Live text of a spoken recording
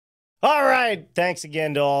All right. Thanks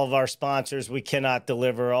again to all of our sponsors. We cannot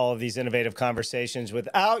deliver all of these innovative conversations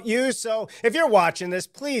without you. So if you're watching this,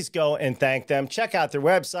 please go and thank them. Check out their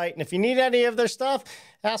website. And if you need any of their stuff,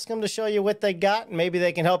 ask them to show you what they got, and maybe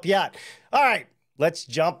they can help you out. All right. Let's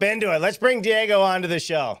jump into it. Let's bring Diego onto the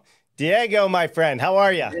show. Diego, my friend, how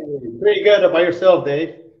are you? Hey, pretty good. About yourself,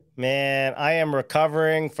 Dave? Man, I am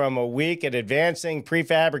recovering from a week at advancing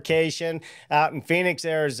prefabrication out in Phoenix,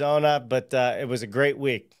 Arizona, but it was a great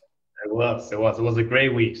week. It was a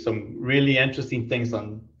great week. Some really interesting things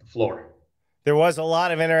on the floor. There was a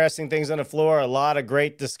lot of interesting things on the floor, a lot of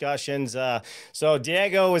great discussions. So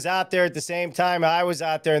Diego was out there at the same time I was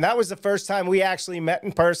out there, and that was the first time we actually met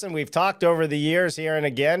in person. We've talked over the years here and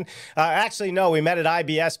again. Actually, no, we met at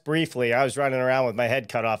IBS briefly. I was running around with my head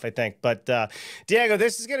cut off, I think. But Diego,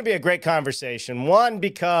 this is going to be a great conversation. One,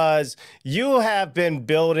 because you have been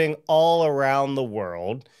building all around the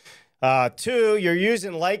world. Two, you're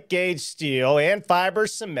using light gauge steel and fiber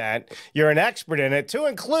cement. You're an expert in it, to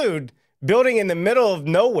include building in the middle of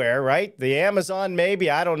nowhere, right? The Amazon,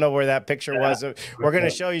 maybe. I don't know where that picture was. We're going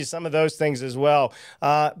to show you some of those things as well.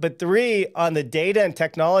 But three, on the data and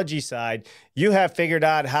technology side, you have figured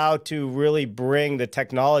out how to really bring the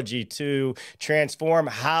technology to transform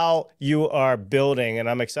how you are building. And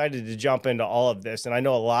I'm excited to jump into all of this. And I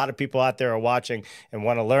know a lot of people out there are watching and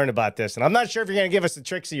want to learn about this. And I'm not sure if you're going to give us the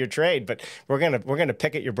tricks of your trade, but we're going to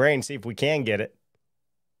pick at your brain, see if we can get it.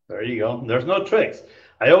 There you go. There's no tricks.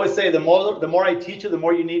 I always say the more I teach you, the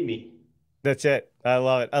more you need me. That's it. I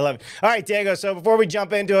love it. I love it. All right, Diego. So before we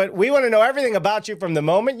jump into it, we want to know everything about you from the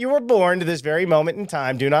moment you were born to this very moment in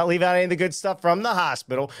time. Do not leave out any of the good stuff from the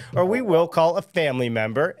hospital, or we will call a family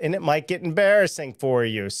member, and it might get embarrassing for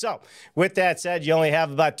you. So with that said, you only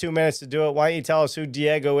have about 2 minutes to do it. Why don't you tell us who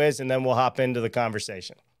Diego is, and then we'll hop into the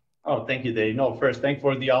conversation. Oh, thank you, Dave. No, first, thanks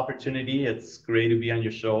for the opportunity. It's great to be on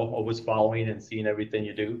your show, always following and seeing everything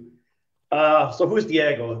you do. So who's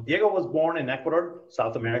Diego? Diego was born in Ecuador,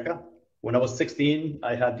 South America. When I was 16,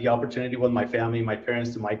 I had the opportunity with my family, my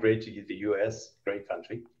parents, to migrate to the US, great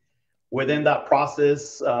country. Within that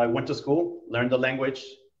process, I went to school, learned the language,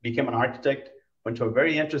 became an architect, went to a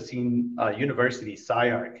very interesting university,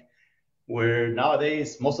 SciArc, where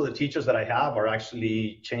nowadays most of the teachers that I have are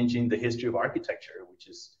actually changing the history of architecture, which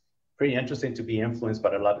is pretty interesting to be influenced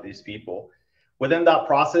by a lot of these people. Within that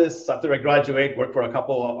process, after I graduate, worked for a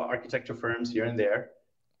couple of architecture firms here and there.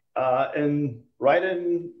 And right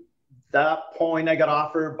in that point, I got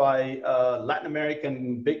offered by a Latin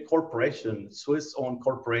American big corporation, Swiss-owned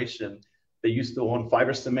corporation. They used to own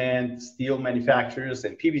fiber cement, steel manufacturers,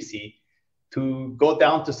 and PVC, to go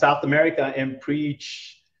down to South America and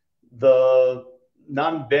preach the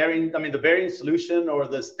non-bearing, the bearing solution or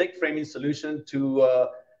the stick framing solution to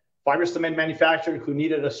fiber cement manufacturer who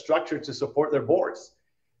needed a structure to support their boards.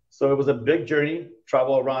 So it was a big journey,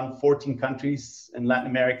 travel around 14 countries in Latin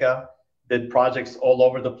America, did projects all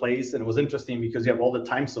over the place. And it was interesting because you have all the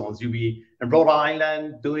time zones. You'll be in Rhode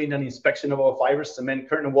Island doing an inspection of a fiber cement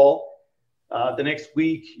curtain wall. The next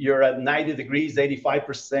week, you're at 90 degrees,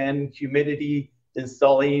 85% humidity,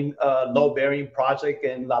 installing a low bearing project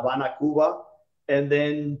in La Habana, Cuba, and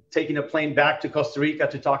then taking a plane back to Costa Rica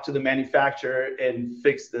to talk to the manufacturer and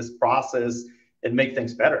fix this process and make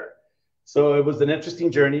things better. So it was an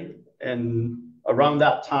interesting journey. And around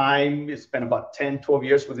that time, it spent about 10, 12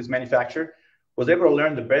 years with this manufacturer, was able to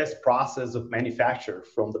learn the best process of manufacture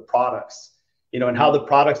from the products, and how the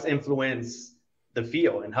products influence the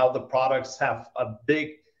field and how the products have a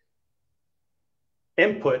big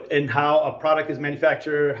input in how a product is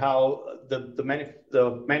manufactured, how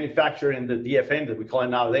the manufacturer and the DfM that we call it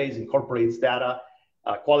nowadays incorporates data,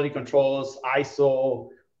 quality controls, ISO,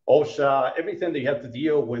 OSHA, everything that you have to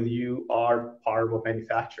deal when you are part of a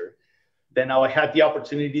manufacturer. Then I had the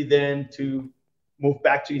opportunity then to move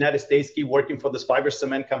back to the United States, keep working for this fiber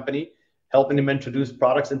cement company, helping them introduce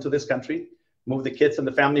products into this country, move the kids and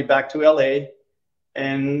the family back to LA.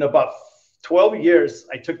 And about 12 years,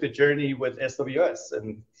 I took the journey with SWS,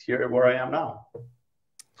 and here where I am now.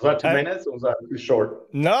 Was that 2 minutes, or was that too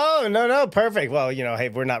short? No, perfect. Well, hey,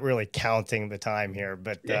 we're not really counting the time here,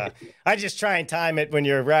 but I just try and time it when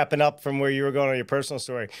you're wrapping up from where you were going on your personal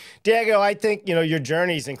story. Diego, I think, your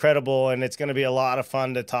journey is incredible, and it's going to be a lot of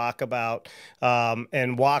fun to talk about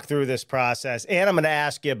and walk through this process. And I'm going to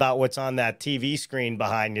ask you about what's on that TV screen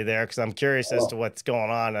behind you there, because I'm curious as to what's going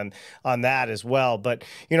on that as well. But,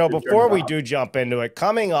 before we do jump into it,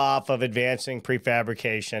 coming off of advancing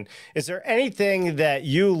prefabrication, is there anything that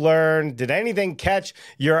you learned? Did anything catch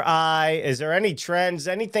your eye? Is there any trends,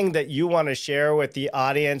 anything that you want to share with the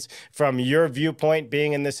audience from your viewpoint,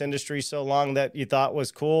 being in this industry so long, that you thought was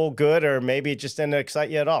cool, good, or maybe it just didn't excite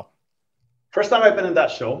you at all? First time I've been in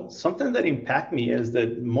that show, something that impacted me is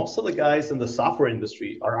that most of the guys in the software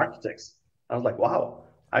industry are architects. I was like, wow,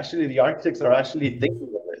 actually the architects are actually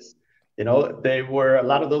thinking of this. You know, they were a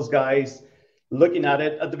lot of those guys looking at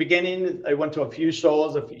it. At the beginning, I went to a few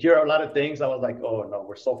shows, hear a lot of things. I was like, oh no,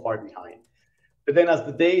 we're so far behind. But then as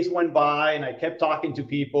the days went by and I kept talking to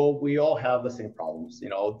people, we all have the same problems. You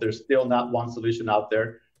know, there's still not one solution out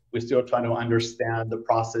there. We're still trying to understand the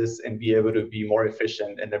process and be able to be more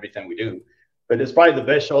efficient in everything we do. But it's probably the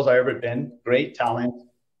best shows I've ever been. Great talent.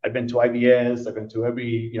 I've been to IBS. I've been to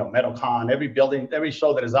every, MetalCon, every building, every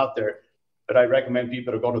show that is out there. But I recommend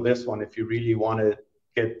people to go to this one if you really want to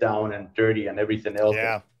get down and dirty and everything else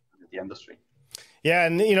in the industry. Yeah,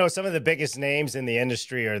 and some of the biggest names in the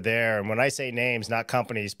industry are there. And when I say names, not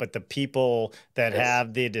companies, but the people that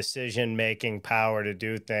have the decision-making power to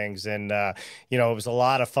do things. And it was a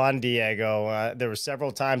lot of fun, Diego. There were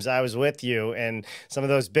several times I was with you, and some of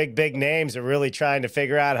those big names are really trying to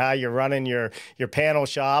figure out how you're running your panel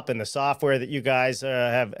shop and the software that you guys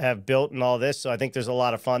have built and all this. So I think there's a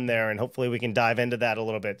lot of fun there, and hopefully we can dive into that a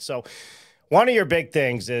little bit. So one of your big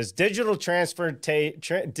things is digital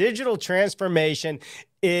transformation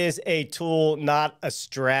is a tool, not a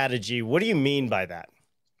strategy. What do you mean by that?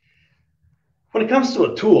 When it comes to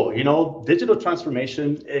a tool, digital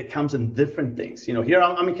transformation, it comes in different things. Here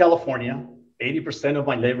I'm in California, 80% of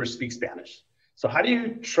my labor speaks Spanish. So how do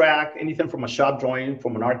you track anything from a shop drawing,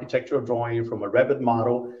 from an architectural drawing, from a Revit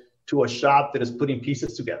model to a shop that is putting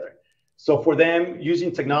pieces together? So for them,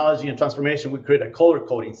 using technology and transformation, we create a color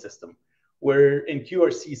coding system. Where in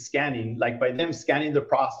QRC scanning, like by them scanning the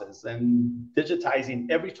process and digitizing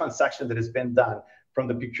every transaction that has been done, from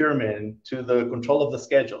the procurement to the control of the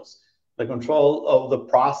schedules, the control of the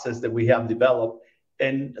process that we have developed,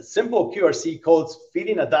 and simple QRC codes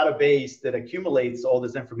feeding a database that accumulates all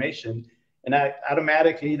this information, and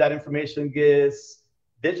automatically that information gets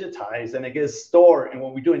digitized and it gets stored. And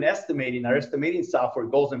when we're doing estimating, our estimating software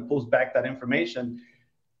goes and pulls back that information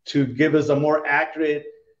to give us a more accurate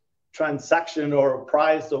transaction or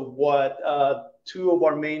price of what two of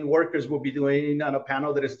our main workers will be doing on a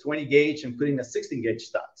panel that is 20 gauge and putting a 16 gauge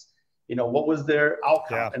studs. What was their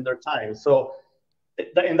outcome and their time? So,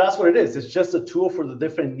 and that's what it is. It's just a tool for the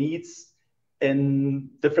different needs and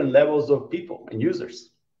different levels of people and users.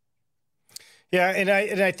 Yeah, and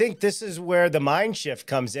I think this is where the mind shift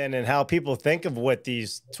comes in and how people think of what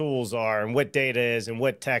these tools are and what data is and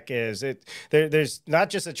what tech is. There's not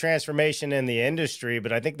just a transformation in the industry,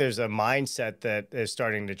 but I think there's a mindset that is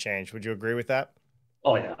starting to change. Would you agree with that?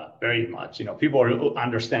 Oh yeah, very much. People are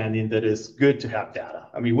understanding that it's good to have data.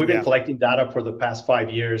 I mean, we've been collecting data for the past 5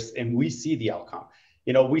 years, and we see the outcome.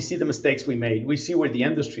 We see the mistakes we made. We see where the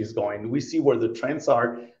industry is going. We see where the trends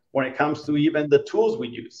are. When it comes to even the tools we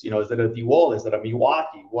use, is it a DeWalt? Is it a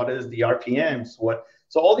Milwaukee? What is the RPMs?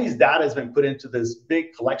 So all these data has been put into this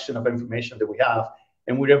big collection of information that we have,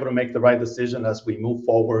 and we're able to make the right decision as we move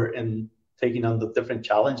forward and taking on the different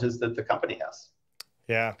challenges that the company has.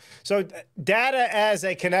 Yeah. So data as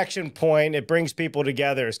a connection point, it brings people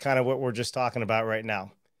together is kind of what we're just talking about right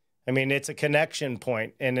now. I mean, it's a connection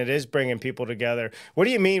point and it is bringing people together. What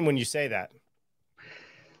do you mean when you say that?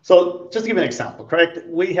 So just to give an example, correct?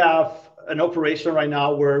 We have an operation right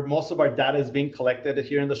now where most of our data is being collected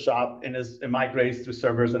here in the shop and it migrates through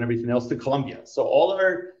servers and everything else to Colombia. So all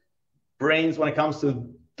our brains when it comes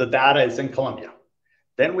to the data is in Colombia.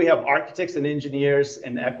 Then we have architects and engineers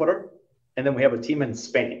in Ecuador, and then we have a team in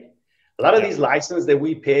Spain. A lot of these licenses that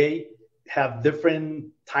we pay have different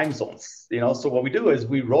time zones, So what we do is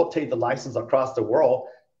we rotate the license across the world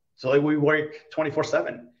so that we work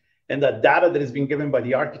 24/7. And the data that is being given by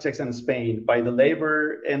the architects in Spain, by the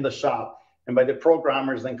labor in the shop, and by the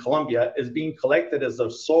programmers in Colombia is being collected as a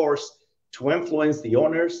source to influence the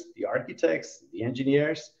owners, the architects, the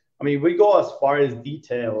engineers. I mean, we go as far as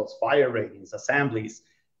details, fire ratings, assemblies,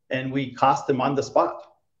 and we cost them on the spot.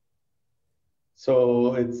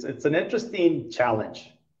 So it's an interesting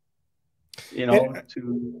challenge,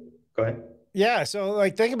 to go ahead. Yeah. So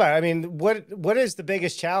like, think about it. I mean, what is the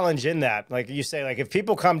biggest challenge in that? Like you say, like if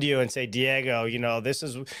people come to you and say, Diego, this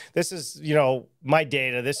is, my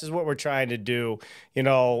data, this is what we're trying to do,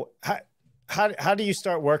 how do you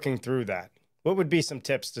start working through that? What would be some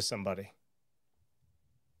tips to somebody?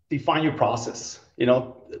 Define your process.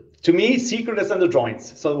 To me, secret is in the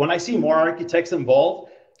drawings. So when I see more architects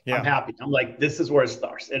involved, I'm happy. I'm like, this is where it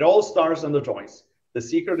starts. It all starts in the drawings. The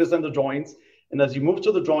secret is in the drawings. And as you move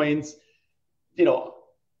to the drawings,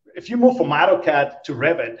 if you move from AutoCAD to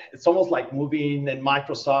Revit, it's almost like moving in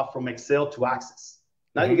Microsoft from Excel to Access.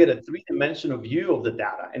 Now you get a three-dimensional view of the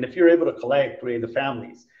data. And if you're able to collect, create the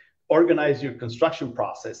families, organize your construction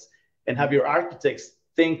process, and have your architects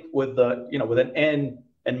think with the, with an end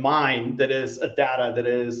in mind, that is a data, that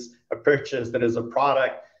is a purchase, that is a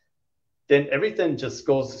product, then everything just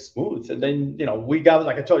goes smooth. And then, we got,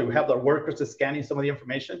 like I told you, we have the workers that's scanning some of the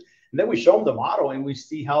information, and then we show them the model, and we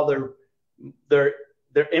see how their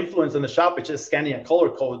influence in the shop, which is scanning a color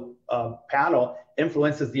code panel,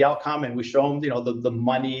 influences the outcome. And we show them, the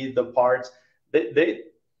money, the parts.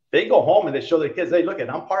 They go home and they show their kids, hey, look,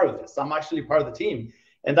 I'm part of this. I'm actually part of the team.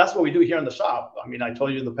 And that's what we do here in the shop. I mean, I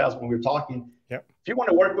told you in the past when we were talking, yep. If you want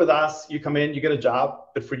to work with us, you come in, you get a job.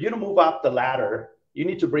 But for you to move up the ladder, you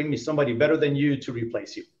need to bring me somebody better than you to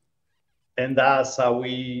replace you. And that's how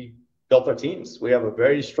we built our teams. We have a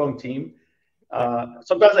very strong team.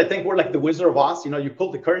 Sometimes I think we're like the Wizard of Oz. You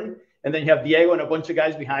pull the curtain, and then you have Diego and a bunch of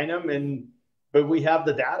guys behind him, but we have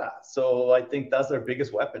the data. So I think that's our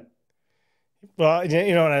biggest weapon. Well,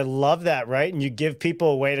 and I love that, right? And you give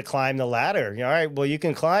people a way to climb the ladder. All right, well, you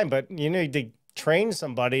can climb, but you need to train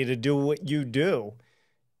somebody to do what you do.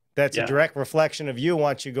 That's a direct reflection of you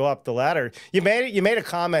once you go up the ladder. You made a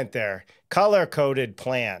comment there, color-coded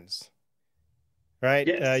plans, right?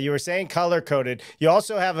 Yes. You were saying color-coded. You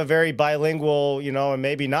also have a very bilingual, and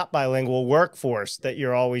maybe not bilingual workforce that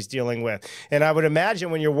you're always dealing with. And I would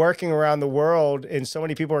imagine when you're working around the world and so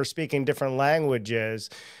many people are speaking different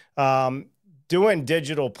languages, doing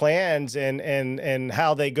digital plans and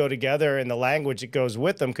how they go together and the language that goes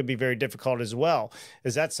with them could be very difficult as well.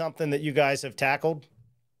 Is that something that you guys have tackled?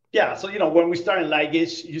 Yeah. So, when we start in light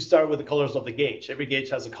gauge, you start with the colors of the gauge. Every gauge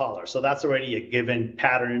has a color. So that's already a given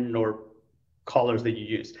pattern or colors that you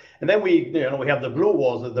use. And then we have the blue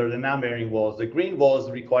walls, they're the non-bearing walls. The green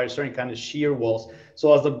walls require certain kind of shear walls.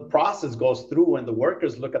 So as the process goes through and the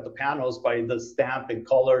workers look at the panels by the stamp and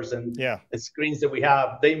colors and the screens that we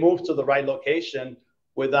have, they move to the right location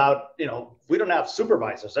without, we don't have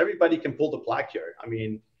supervisors. Everybody can pull the plug here. I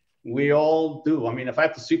mean, we all do. I mean, if I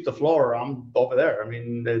have to sweep the floor, I'm over there. I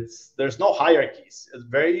mean, there's no hierarchies. It's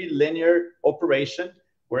very linear operation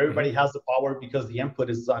where everybody has the power because the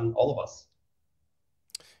input is on all of us.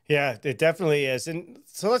 Yeah, it definitely is. And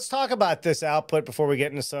so let's talk about this output before we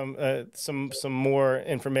get into some more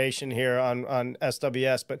information here on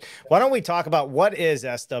SWS. But why don't we talk about what is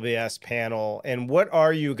SWS Panel and what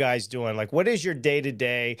are you guys doing? Like, what is your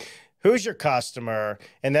day-to-day? Who's your customer?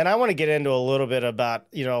 And then I want to get into a little bit about,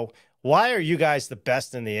 why are you guys the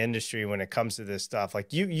best in the industry when it comes to this stuff?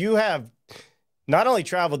 Like you have not only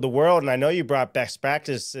traveled the world, and I know you brought best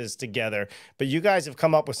practices together, but you guys have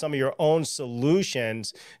come up with some of your own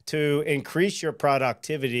solutions to increase your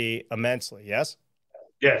productivity immensely. Yes?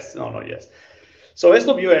 Yes. Yes. So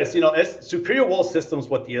SWS, Superior Wall Systems,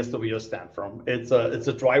 what the SWS stand from. It's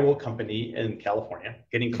a drywall company in California,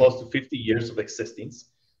 getting close to 50 years of existence.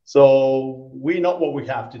 So we know what we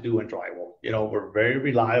have to do in drywall. We're very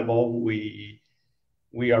reliable. We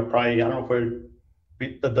are probably, I don't know if we're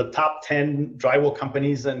the top 10 drywall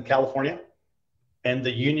companies in California and the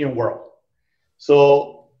union world.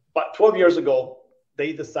 So about 12 years ago,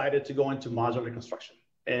 they decided to go into modular construction,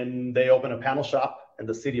 and they opened a panel shop in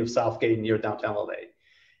the city of Southgate near downtown LA.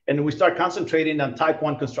 And we start concentrating on type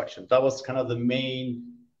 1 construction. That was kind of the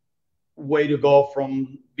main way to go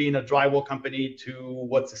from being a drywall company to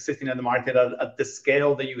what's existing in the market at the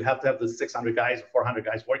scale that you have to have the 600 guys or 400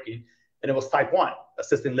 guys working. And it was type 1,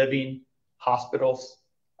 assisted living, hospitals,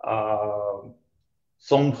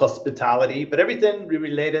 some hospitality, but everything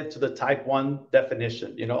related to the type 1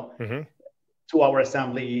 definition, 2-hour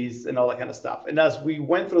assemblies and all that kind of stuff. And as we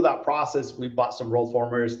went through that process, we bought some roll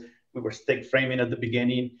formers. We were stick framing at the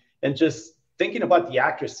beginning and just thinking about the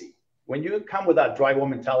accuracy. When you come with that drywall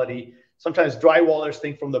mentality, sometimes drywallers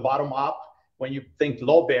think from the bottom up. When you think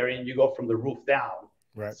low bearing, you go from the roof down.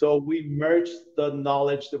 Right. So we merged the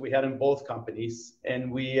knowledge that we had in both companies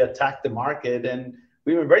and we attacked the market, and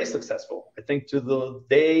we were very successful. I think to the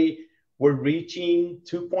day we're reaching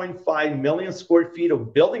 2.5 million square feet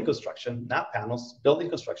of building construction, not panels, building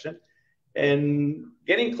construction, and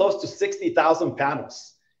getting close to 60,000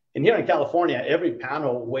 panels. And here in California, every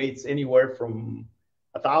panel weighs anywhere from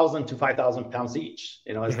 1,000 to 5,000 pounds each.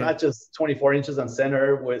 It's not just 24 inches on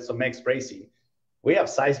center with some X bracing. We have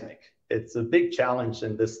seismic. It's a big challenge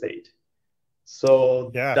in this state.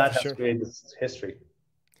 So that has created this history.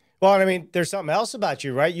 Well, I mean, there's something else about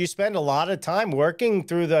you, right? You spend a lot of time working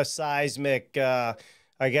through the seismic,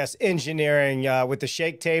 engineering with the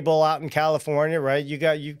shake table out in California, right?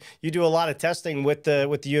 You do a lot of testing with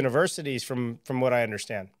the universities from what I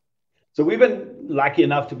understand. So we've been lucky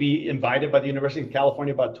enough to be invited by the University of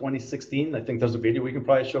California about 2016. I think there's a video we can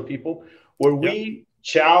probably show people where we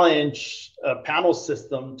challenge a panel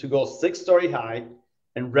system to go 6-story high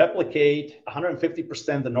and replicate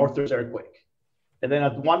 150% the Northridge earthquake. And then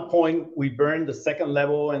at one point, we burned the second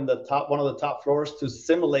level and the top, one of the top floors to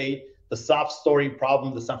simulate the soft story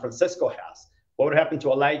problem that San Francisco has. What would happen to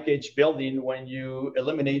a light gauge building when you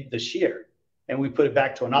eliminate the shear? And we put it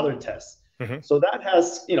back to another test. So that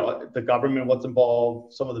has, you know, the government was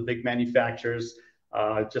involved, some of the big manufacturers,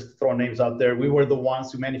 just to throw names out there. We were the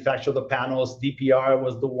ones who manufactured the panels. DPR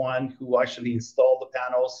was the one who actually installed the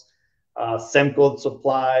panels. Semco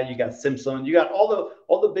Supply, you got Simpson, you got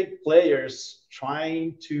all the big players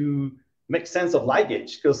trying to make sense of light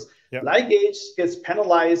gauge, because light gauge gets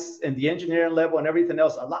penalized in the engineering level and everything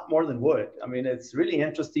else a lot more than wood. I mean, it's really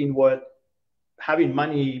interesting what having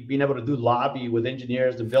money, being able to do lobby with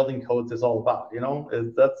engineers and building codes is all about, you know.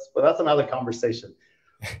 That's another conversation.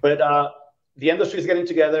 But the industry is getting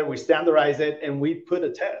together, we standardize it, and we put a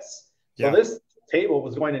test. So this table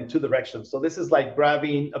was going in two directions. So this is like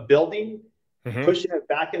grabbing a building, pushing it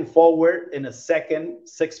back and forward in a second,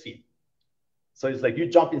 6 feet. So it's like you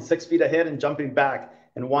jumping 6 feet ahead and jumping back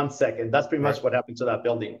in 1 second. That's pretty much what happened to that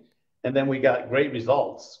building. And then we got great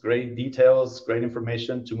results, great details, great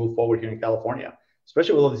information to move forward here in California,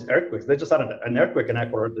 especially with all these earthquakes. They just had an earthquake in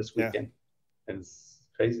Ecuador this weekend. And it's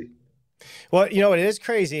crazy. Well, you know, it is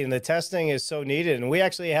crazy, and the testing is so needed. And we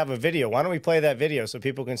actually have a video. Why don't we play that video so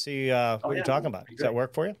people can see what you're talking about? Does that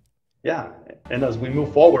work for you? Yeah. And as we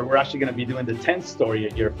move forward, we're actually going to be doing the 10th story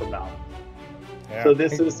a year from now. So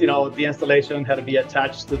this is, you know, the installation had to be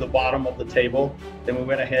attached to the bottom of the table. Then we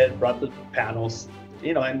went ahead, brought the panels,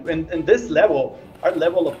 you know, and this level, our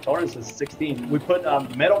level of tolerance is 16. We put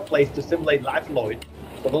metal plates to simulate live load.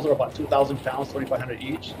 So those are about 2,000 pounds, 2,500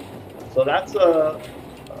 each. So that's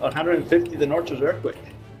 150 the Northridge earthquake.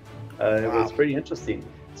 It was pretty interesting.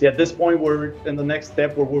 See, at this point, we're in the next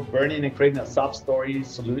step where we're burning and creating a soft story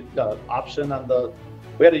option on the.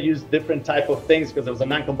 We had to use different type of things because it was a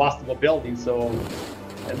non-combustible building. So,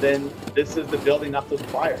 and then this is the building after the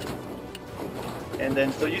fire. And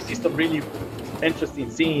then, so you see some really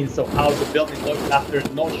interesting scenes of how the building looks after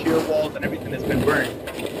no shear walls and everything has been burned.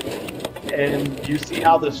 And you see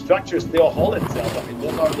how the structure still hold itself. I mean,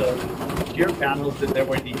 those are the shear panels that they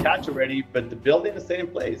were detached already, but the building is staying in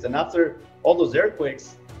place. And after all those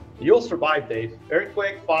earthquakes, you'll survive, Dave.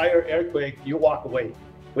 Earthquake, fire, earthquake, you walk away.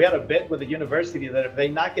 We had a bet with the university that if they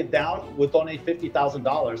knock it down, we'll donate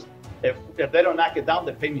 $50,000. If they don't knock it down,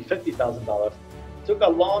 they pay me $50,000. It took a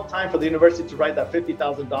long time for the university to write that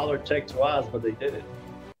 $50,000 check to us, but they did it.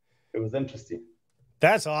 It was interesting.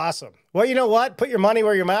 That's awesome. Well, you know what? Put your money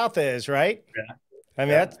where your mouth is, right? Yeah. I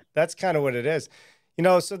mean, that's kind of what it is. You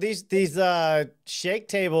know, so these shake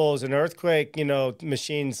tables and earthquake, you know,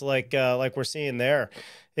 machines like we're seeing there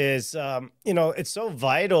is, you know, it's so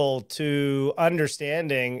vital to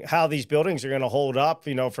understanding how these buildings are going to hold up,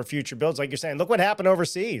 you know, for future builds. Like you're saying, look what happened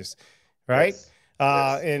overseas, right?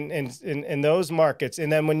 In those markets.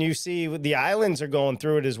 And then when you see the islands are going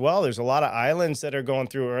through it as well, there's a lot of islands that are going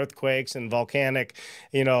through earthquakes and volcanic,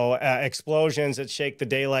 you know, explosions that shake the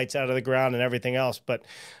daylights out of the ground and everything else. But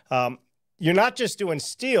you're not just doing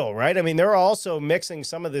steel, right? I mean, they're also mixing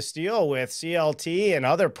some of the steel with CLT and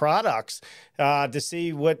other products to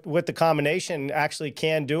see what the combination actually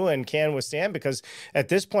can do and can withstand. Because at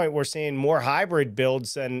this point, we're seeing more hybrid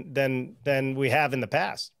builds than we have in the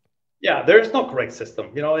past. Yeah, there is no correct system,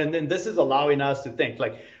 you know, and this is allowing us to think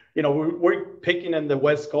like, you know, we're picking in the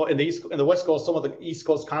West Coast, in the West Coast, some of the East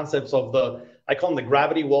Coast concepts of I call them the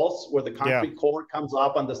gravity walls, where the concrete core comes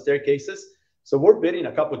up on the staircases. So we're bidding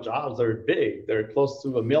a couple of jobs that are big. They're close to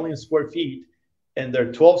 1 million square feet, and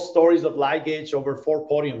they're 12 stories of light gauge over 4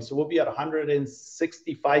 podiums. So we'll be at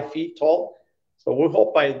 165 feet tall. So we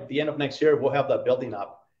hope by the end of next year, we'll have that building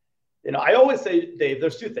up. You know, I always say, Dave,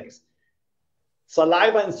 there's two things: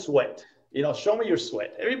 saliva and sweat. You know, show me your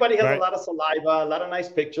sweat. Everybody has a lot of saliva, a lot of nice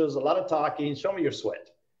pictures, a lot of talking. Show me your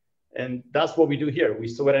sweat. And that's what we do here. We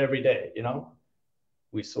sweat every day, you know?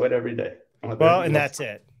 We sweat every day. Well, and that's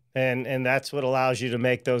it. And that's what allows you to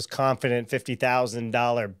make those confident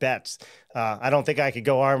 $50,000 bets. I don't think I could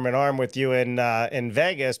go arm in arm with you in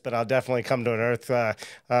Vegas, but I'll definitely come to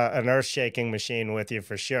an earth shaking machine with you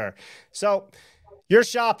for sure. So your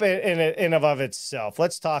shop in and of itself,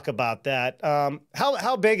 let's talk about that.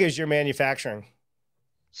 How big is your manufacturing?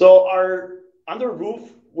 So our under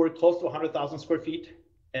roof, we're close to 100,000 square feet,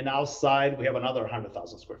 and outside we have another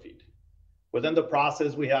 100,000 square feet. Within the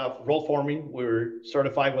process, we have roll forming. We're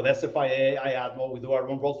certified with SFIA, IADMO. We do our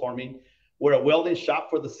own roll forming. We're a welding shop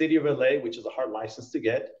for the city of LA, which is a hard license to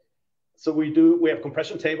get. So we have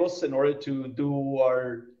compression tables in order to do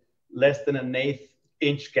our less than an 1/8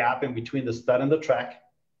 inch gap in between the stud and the track.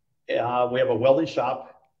 We have a welding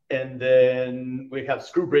shop, And then we have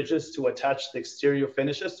screw bridges to attach the exterior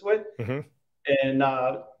finishes to it. And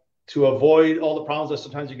to avoid all the problems that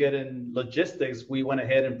sometimes you get in logistics, we went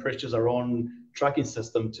ahead and purchased our own tracking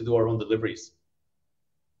system to do our own deliveries.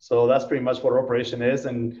 So that's pretty much what our operation is.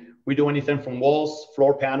 And we do anything from walls,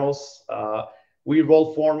 floor panels. We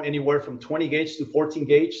roll form anywhere from 20 gauge to 14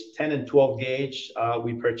 gauge, 10 and 12 gauge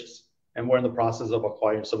we purchase. And we're in the process of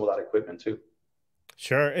acquiring some of that equipment too.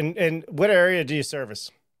 Sure. And what area do you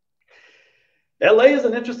service? LA is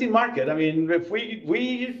an interesting market. I mean, if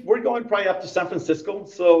we're going probably up to San Francisco,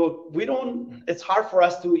 so it's hard for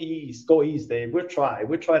us to go east, Dave. We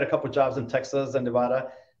tried a couple of jobs in Texas and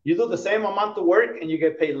Nevada. You do the same amount of work and you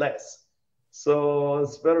get paid less. So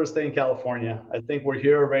it's better to stay in California. I think we're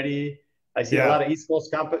here already. I see a lot of East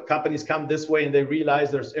Coast companies come this way and they realize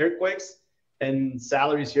there's earthquakes and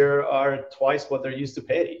salaries here are twice what they're used to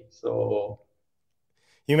pay. So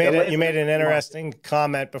you made an interesting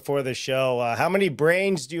comment before the show. How many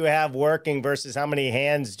brains do you have working versus how many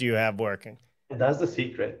hands do you have working? And that's the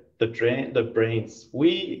secret. The brains.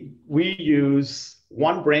 We use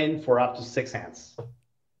one brain for up to 6 hands.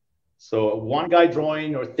 So one guy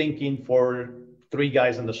drawing or thinking for 3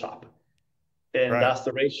 guys in the shop, and that's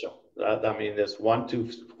the ratio. I mean, there's 1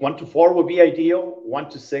 to 4 would be ideal. 1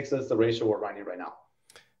 to 6 is the ratio we're running right now.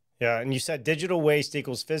 Yeah, and you said digital waste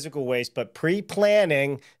equals physical waste, but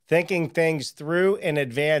pre-planning, thinking things through in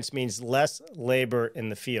advance means less labor in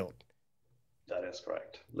the field. That is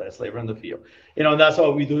correct. Less labor in the field. You know, and that's why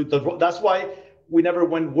we do. That's why we never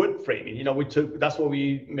went wood framing. You know, that's why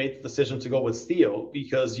we made the decision to go with steel,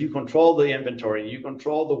 because you control the inventory, you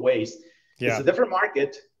control the waste. Yeah. It's a different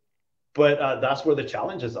market, but that's where the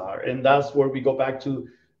challenges are. And that's where we go back to,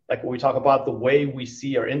 like, when we talk about the way we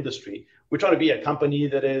see our industry. We're trying to be a company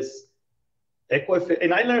that is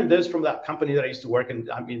and I learned this from that company that I used to work in.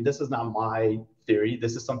 I mean, this is not my theory.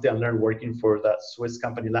 This is something I learned working for that Swiss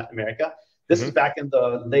company in Latin America. This is back in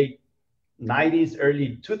the late 90s,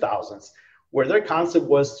 early 2000s, where their concept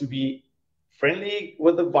was to be friendly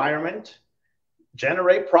with the environment,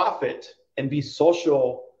 generate profit, and be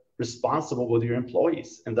social responsible with your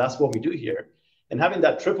employees. And that's what we do here. And having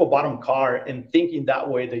that triple bottom car and thinking that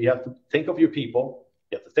way, that you have to think of your people,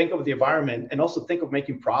 you have to think of the environment, and also think of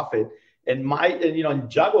making profit, and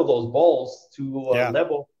juggle those balls to a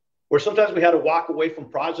level where sometimes we had to walk away from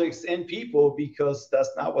projects and people because that's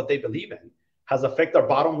not what they believe in, has affected our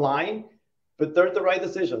bottom line, but they're the right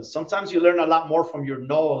decisions. Sometimes you learn a lot more from your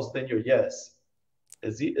no's than your yes.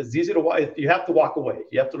 It's easy to walk. You have to walk away.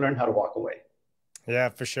 You have to learn how to walk away. Yeah,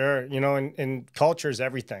 for sure. You know, and culture is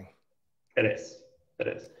everything. It is. It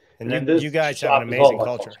is. And you guys have an amazing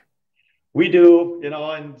culture. We do, you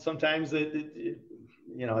know, and sometimes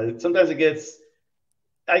sometimes it gets,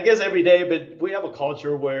 I guess every day, but we have a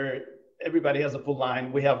culture where everybody has a full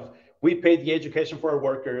line. We pay the education for our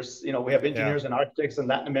workers. You know, we have engineers and architects in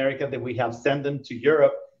Latin America that we have send them to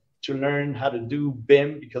Europe to learn how to do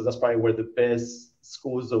BIM, because that's probably where the best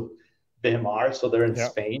schools of BIM are. So they're in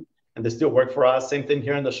Spain and they still work for us. Same thing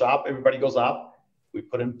here in the shop. Everybody goes up. We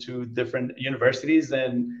put them to different universities.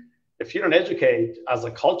 And if you don't educate as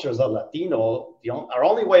a culture, as a Latino, our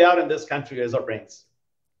only way out in this country is our brains.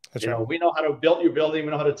 That's right. We know how to build your building.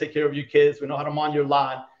 We know how to take care of your kids. We know how to mow your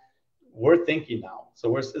lawn. We're thinking now.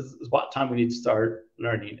 So it's about time we need to start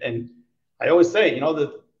learning. And I always say,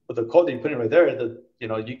 with the quote that you put in right there, that,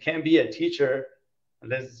 you can't be a teacher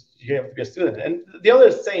unless you have to be a student. And the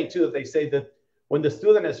other saying too, that they say that when the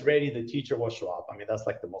student is ready, the teacher will show up. I mean, that's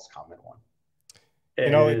like the most common one.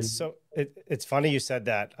 And, it's funny you said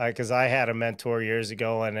that, because I had a mentor years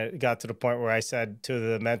ago, and it got to the point where I said to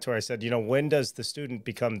the mentor, I said, when does the student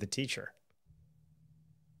become the teacher?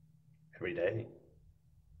 Every day.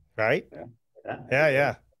 Right?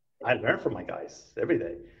 Yeah. I learn from my guys every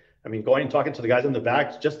day. I mean, going and talking to the guys in the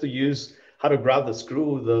back just to use how to grab the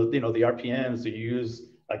screw, the RPMs, to use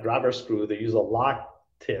a grabber screw, they use a lock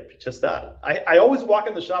tip, just that. I always walk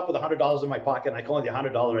in the shop with $100 in my pocket, and I call it the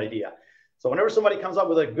 $100 idea. So whenever somebody comes up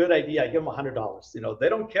with a good idea, I give them $100. They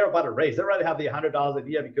don't care about a raise. They'd rather have the $100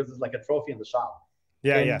 idea because it's like a trophy in the shop.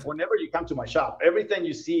 Whenever you come to my shop, everything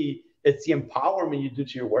you see, it's the empowerment you do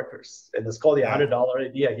to your workers. And it's called the $100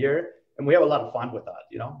 idea here. And we have a lot of fun with that,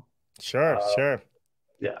 Sure.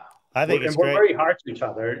 Yeah. I think it's we're great. very hard to each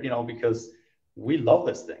other, because we love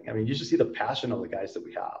this thing. I mean, you should see the passion of the guys that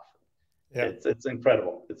we have. Yeah. It's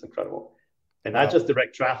incredible. It's incredible. And not just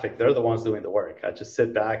direct traffic. They're the ones doing the work. I just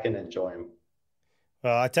sit back and enjoy them.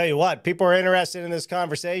 Well, I tell you what, people are interested in this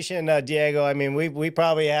conversation, Diego. I mean, we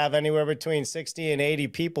probably have anywhere between 60 and 80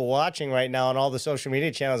 people watching right now on all the social media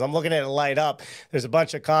channels. I'm looking at it light up. There's a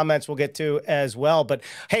bunch of comments we'll get to as well. But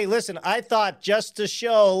hey, listen, I thought just to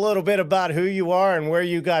show a little bit about who you are and where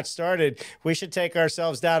you got started, we should take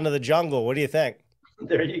ourselves down to the jungle. What do you think?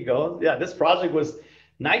 There you go. Yeah, this project was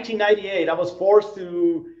 1998. I was forced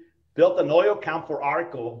to build an oil camp for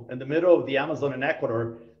Arco in the middle of the Amazon in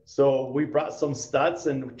Ecuador. So we brought some studs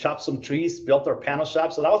and chopped some trees, built our panel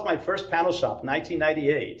shop. So that was my first panel shop,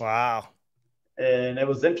 1998. Wow. And it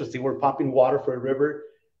was interesting. We're pumping water for a river,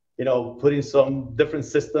 you know, putting some different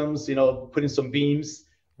systems, you know, putting some beams.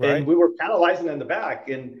 Right. And we were panelizing in the back.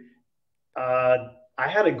 And I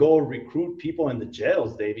had to go recruit people in the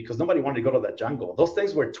jails, Dave, because nobody wanted to go to that jungle. Those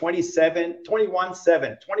things were 21/7,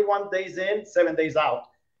 21 days in, 7 days out.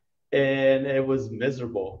 And it was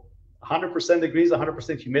miserable. 100% degrees,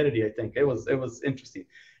 100% humidity, I think. It was interesting.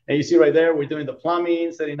 And you see right there, we're doing the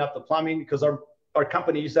plumbing, setting up the plumbing, because our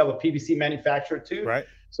company used to have a PVC manufacturer too. Right.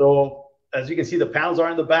 So as you can see, the panels are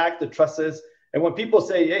in the back, the trusses. And when people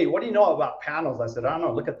say, hey, what do you know about panels? I said, I don't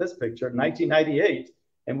know, look at this picture, 1998.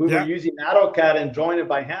 And we were using AutoCAD and drawing it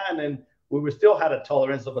by hand, and we still had a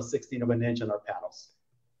tolerance of a 16 of an inch in our panels.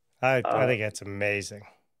 I think that's amazing.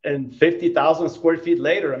 And 50,000 square feet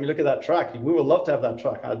later, I mean, look at that truck. We would love to have that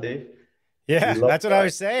truck, huh, Dave? Yeah, that's what I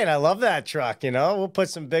was saying. I love that truck. You know, we'll put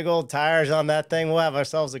some big old tires on that thing. We'll have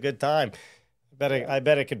ourselves a good time. I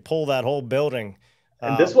bet it could pull that whole building.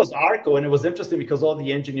 And this was Arco, and it was interesting because all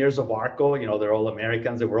the engineers of Arco, you know, they're all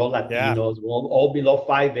Americans. They were all Latinos, all below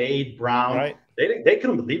 5'8", brown. Right. They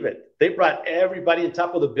couldn't believe it. They brought everybody on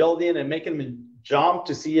top of the building and making them jump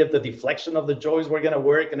to see if the deflection of the joists were going to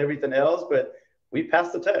work and everything else. But we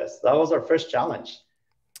passed the test. That was our first challenge.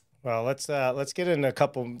 Well, let's get into a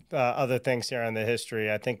couple other things here on the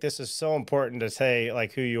history. I think this is so important to say,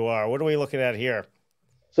 like, who you are. What are we looking at here?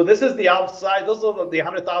 So this is the outside. Those are the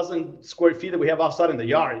 100,000 square feet that we have outside in the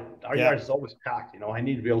yard. Our yard is always packed. You know, I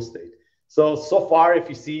need real estate. So far, if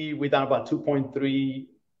you see, we've done about 2.3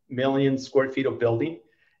 million square feet of building.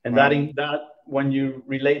 And that when you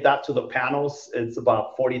relate that to the panels, it's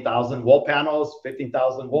about 40,000 wall panels,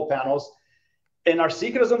 15,000 wall panels. And our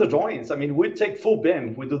secret is in the joints. I mean, we take full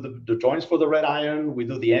BIM. We do the joints for the red iron. We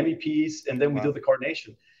do the MEPs, and then we do the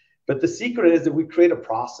coordination. But the secret is that we create a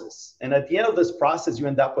process. And at the end of this process, you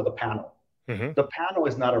end up with a panel. Mm-hmm. The panel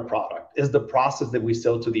is not our product. It's the process that we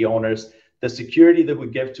sell to the owners, the security that we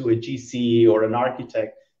give to a GC or an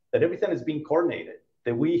architect, that everything is being coordinated,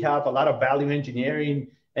 that we have a lot of value engineering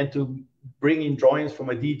into bringing drawings from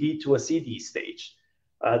a DD to a CD stage.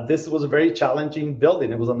 This was a very challenging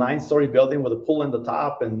building. It was a 9-story building with a pool in the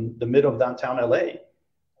top in the middle of downtown LA.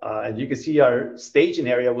 And you can see our staging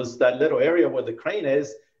area was that little area where the crane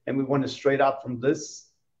is, and we went straight up from this.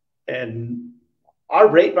 And our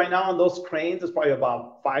rate right now on those cranes is probably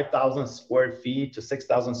about 5,000 square feet to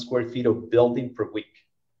 6,000 square feet of building per week.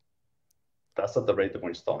 That's at the rate that we're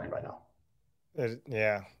installing right now.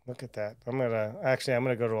 Yeah, look at that. I'm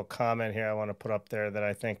gonna go to a comment here I want to put up there that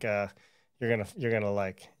I think you're gonna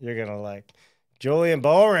like. Julian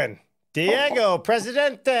Boren, Diego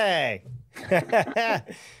Presidente.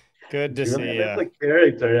 Good to see you. That's a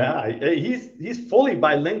character. Yeah, he's fully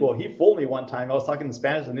bilingual. He fooled me one time. I was talking in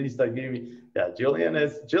Spanish, and then he started giving me, Julian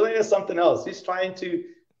is something else. He's trying to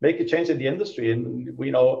make a change in the industry, and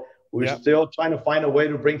we're still trying to find a way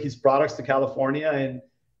to bring his products to California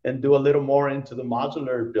and do a little more into the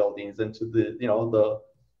modular buildings, into the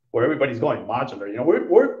where everybody's going, modular.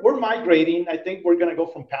 We're migrating. I think we're going to go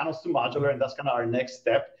from panels to modular, and that's kind of our next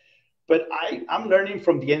step. But I'm learning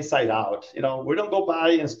from the inside out. We don't go buy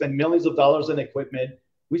and spend millions of dollars in equipment.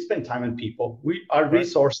 We spend time in people. Our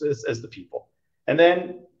resources is the people. And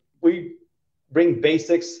then we bring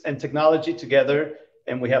basics and technology together,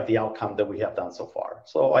 and we have the outcome that we have done so far.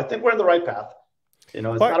 So I think we're on the right path. It's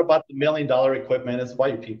not about the $1 million equipment. It's about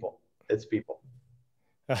your people. It's people.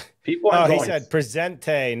 People. He said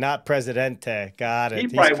presente, not presidente. Got it. He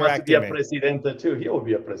probably wants to be a presidente too. He will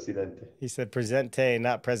be a presidente. He said presente,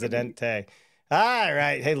 not presidente. All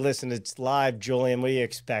right. Hey, listen, it's live, Julian. What do you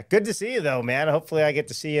expect? Good to see you, though, man. Hopefully I get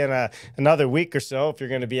to see you in another week or so. If you're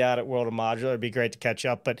going to be out at World of Modular, it'd be great to catch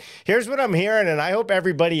up. But here's what I'm hearing, and I hope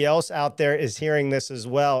everybody else out there is hearing this as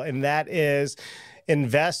well, and that is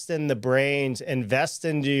invest in the brains, invest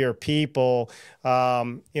into your people.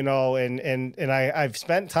 And I've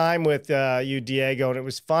spent time with you, Diego, and it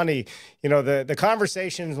was funny, the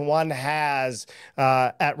conversations one has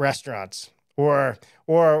at restaurants or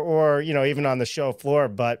even on the show floor.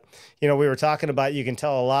 But, we were talking about, you can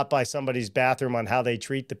tell a lot by somebody's bathroom on how they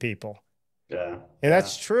treat the people. Yeah. And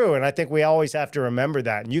that's true. And I think we always have to remember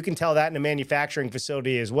that. And you can tell that in a manufacturing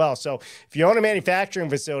facility as well. So if you own a manufacturing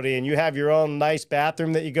facility and you have your own nice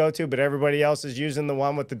bathroom that you go to, but everybody else is using the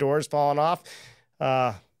one with the doors falling off,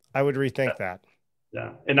 I would rethink that.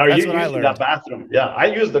 Yeah. And are you using that bathroom? Yeah. I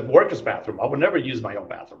use the workers' bathroom. I would never use my own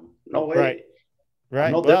bathroom. No way. Right.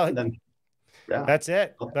 Right. No different than, yeah. That's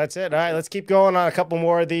it. That's it. All right. Let's keep going on a couple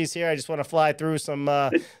more of these here. I just want to fly through some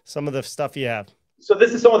of the stuff you have. So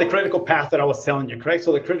this is some of the critical path that I was telling you, correct?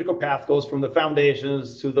 So the critical path goes from the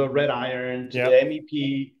foundations to the red iron, to the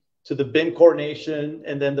MEP, to the bin coordination,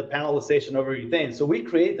 and then the panelization of everything. So we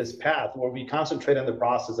create this path where we concentrate on the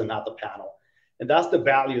process and not the panel. And that's the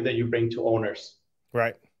value that you bring to owners.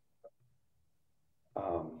 Right.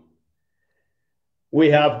 We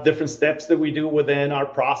have different steps that we do within our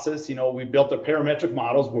process. You know, we built the parametric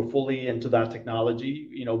models. We're fully into that technology.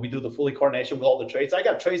 You know, we do the fully coordination with all the trades. I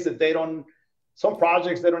got trades that they don't, some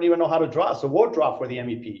projects, they don't even know how to draw. So we'll draw for the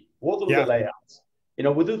MEP. We'll do the layouts. You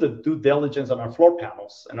know, we'll do the due diligence on our floor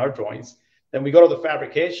panels and our drawings. Then we go to the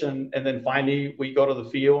fabrication, and then finally we go to the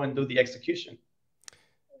field and do the execution.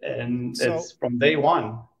 And it's from day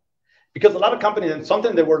one. Because a lot of companies, and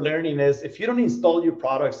something that we're learning is, if you don't install your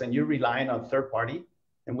products and you're relying on third party,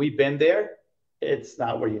 and we've been there, it's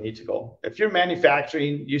not where you need to go. If you're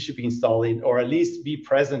manufacturing, you should be installing, or at least be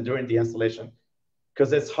present during the installation.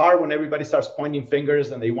 Because it's hard when everybody starts pointing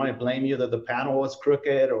fingers and they want to blame you that the panel was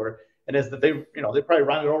crooked, and it's that they probably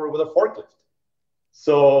run it over with a forklift.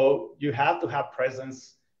 So you have to have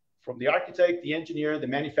presence from the architect, the engineer, the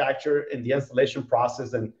manufacturer in the installation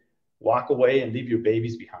process, and walk away and leave your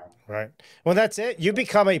babies behind. Right. Well, that's it. You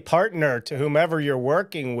become a partner to whomever you're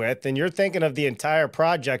working with, and you're thinking of the entire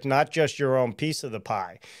project, not just your own piece of the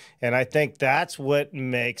pie. And I think that's what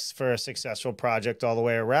makes for a successful project all the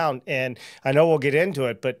way around. And I know we'll get into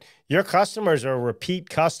it, but your customers are repeat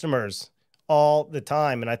customers all the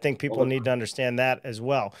time. And I think people need to understand that as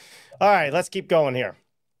well. All right, let's keep going here.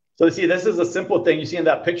 So you see, this is a simple thing you see in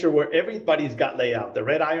that picture where everybody's got layout. The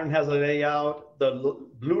red iron has a layout. The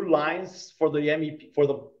blue lines for the MEP, for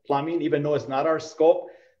the plumbing, even though it's not our scope,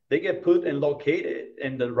 they get put and located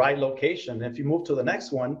in the right location. If you move to the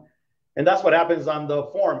next one, and that's what happens on the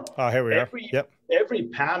form. Oh, here we are. Every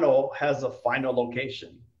panel has a final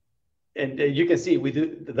location. And you can see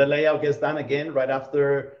the layout gets done again right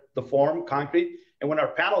after the form, concrete. And when our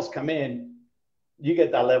panels come in, you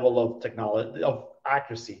get that level of technology, of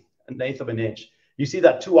accuracy, an eighth of an inch. You see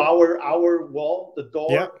that 2 hour wall, the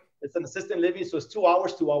door, it's an assisted living, so it's 2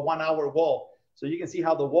 hours to a 1 hour wall. So you can see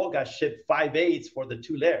how the wall got shipped 5/8 for the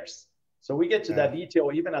 2 layers. So we get to that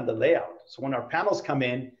detail even on the layout. So when our panels come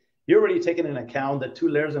in, you're already taking into account the 2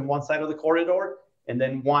 layers on one side of the corridor, and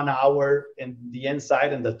then 1 hour in the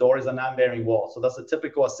inside, and the door is a non-bearing wall. So that's a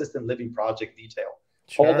typical assisted living project detail.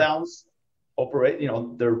 Hold downs, operate,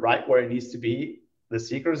 they're right where it needs to be. The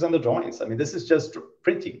secrets and the drawings. I mean, this is just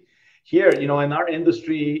printing. Here, in our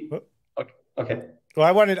industry. Okay. Well,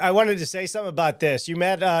 I wanted to say something about this. You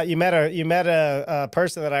met a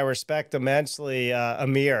person that I respect immensely,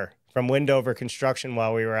 Amir from Windover Construction,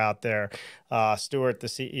 while we were out there. Stuart, the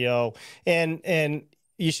CEO, and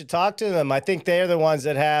you should talk to them. I think they're the ones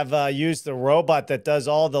that have used the robot that does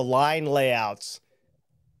all the line layouts.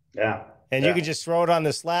 Yeah. And you could just throw it on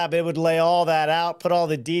the slab. It would lay all that out, put all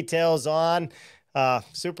the details on.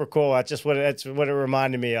 Super cool. That's what it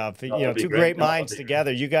reminded me of. Two great minds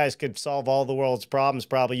together. You guys could solve all the world's problems.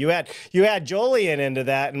 Probably you had Jolien into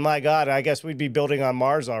that, and my God, I guess we'd be building on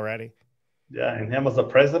Mars already. Yeah, and him as the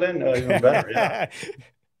president, even better. Yeah.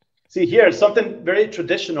 See here, something very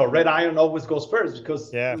traditional. Red iron always goes first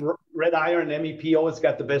because red iron and MEP always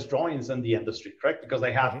got the best drawings in the industry, correct? Because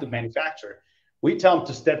they have to manufacture. We tell them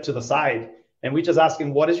to step to the side. And we just ask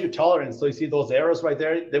them, what is your tolerance? So you see those arrows right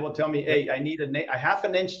there? They will tell me, hey, I need a half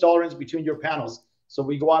an inch tolerance between your panels. So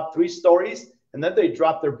we go up 3 stories, and then they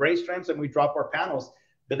drop their brace frames, and we drop our panels.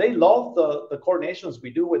 But they love the coordinations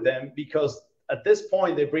we do with them, because at this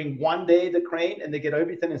point, they bring 1 day the crane, and they get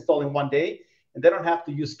everything installed in 1 day. And they don't have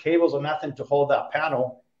to use cables or nothing to hold that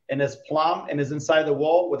panel. And it's plumb and is inside the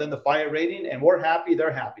wall within the fire rating. And we're happy,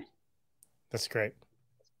 they're happy. That's great.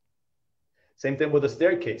 Same thing with the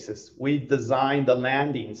staircases. We design the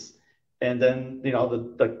landings, and then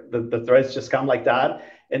the threads just come like that.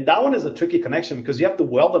 And that one is a tricky connection because you have to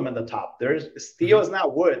weld them in the top. Steel is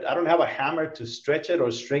not wood. I don't have a hammer to stretch it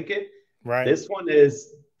or shrink it. Right. This one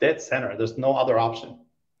is dead center. There's no other option.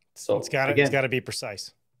 So it's got to be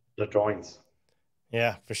precise. The drawings.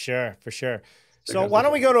 Yeah, for sure, for sure. So why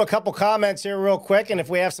don't we go to a couple comments here real quick, and if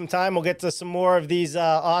we have some time, we'll get to some more of these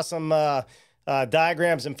awesome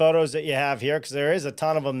diagrams and photos that you have here, because there is a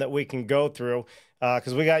ton of them that we can go through.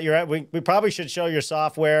 because we probably should show your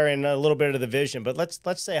software and a little bit of the vision, but let's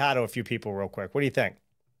say hi to a few people real quick. What do you think?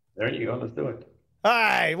 There you go. Let's do it. All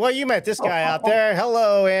right. Well, you met this guy out there.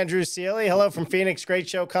 Hello, Andrew Seeley. Hello from Phoenix. Great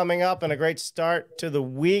show coming up and a great start to the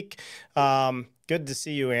week. Good to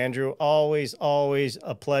see you, Andrew. Always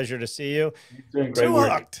a pleasure to see you. You're doing great Too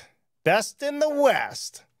work. Hooked. Best in the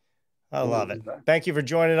West. I love it. Thank you for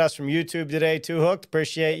joining us from YouTube today, Too Hooked.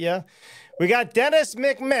 Appreciate you. We got Dennis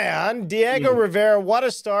McMahon, Diego Rivera. What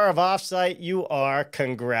a star of Offsite you are.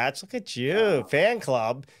 Congrats. Look at you. Fan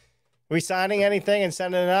club. We signing anything and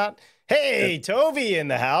sending it out? Hey, Tovey in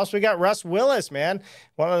the house. We got Russ Willis, man.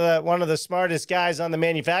 One of the smartest guys on the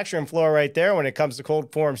manufacturing floor right there when it comes to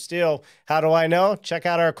cold form steel. How do I know? Check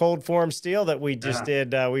out our cold form steel that we just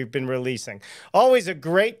did. We've been releasing. Always a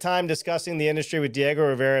great time discussing the industry with Diego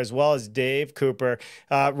Rivera as well as Dave Cooper.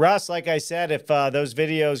 Russ, like I said, if those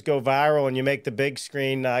videos go viral and you make the big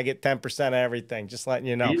screen, I get 10% of everything. Just letting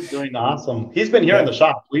you know. He's doing awesome. He's been here in the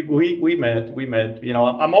shop. We met. You know,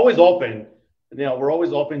 I'm always open. You know, we're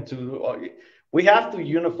always open to, we have to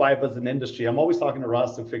unify as an industry. I'm always talking to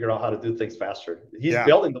Russ to figure out how to do things faster. He's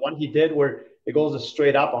building the one he did where it goes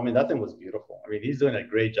straight up. I mean, that thing was beautiful. I mean, he's doing a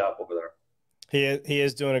great job over there. He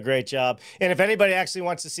is doing a great job. And if anybody actually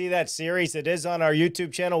wants to see that series, it is on our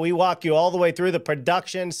YouTube channel. We walk you all the way through the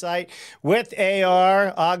production site with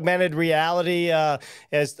AR, augmented reality,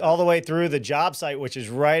 as all the way through the job site, which is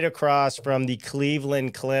right across from the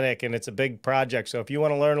Cleveland Clinic. And it's a big project. So if you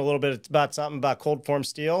want to learn a little bit about something about cold form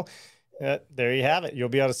steel, there you have it. You'll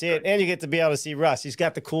be able to see it. And you get to be able to see Russ. He's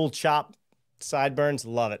got the cool chop sideburns.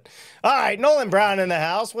 Love it. All right, Nolan Brown in the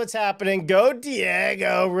house. What's happening? Go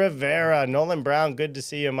Diego Rivera. Nolan Brown, good to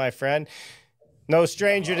see you, my friend. No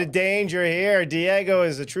stranger to danger here. Diego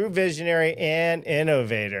is a true visionary and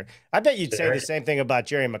innovator. I bet you'd say the same thing about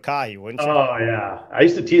Jerry McCaughey, wouldn't you? Oh, yeah. I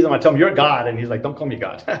used to tease him. I tell him, you're God. And he's like, don't call me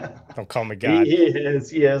God. Don't call me God. He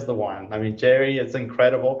is the one. I mean, Jerry, it's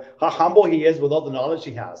incredible how humble he is with all the knowledge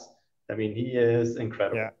he has. I mean, he is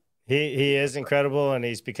incredible. Yeah. He is incredible, and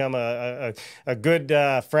he's become a good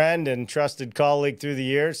friend and trusted colleague through the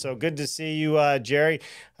years. So good to see you, Jerry.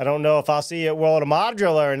 I don't know if I'll see you at World of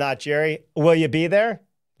Modular or not, Jerry. Will you be there?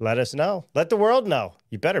 Let us know. Let the world know.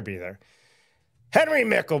 You better be there. Henry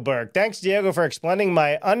Mickelberg. Thanks, Diego, for explaining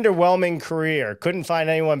my underwhelming career. Couldn't find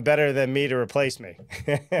anyone better than me to replace me.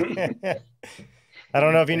 I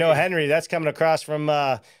don't know if you know Henry. That's coming across from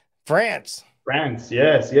France. France,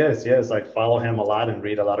 yes. I follow him a lot and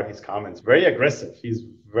read a lot of his comments. Very aggressive. He's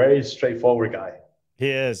very straightforward guy.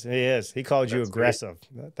 He is. He called you aggressive.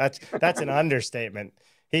 Great. That's an understatement.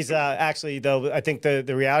 He's actually, though, I think the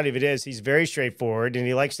reality of it is he's very straightforward and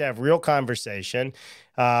he likes to have real conversation.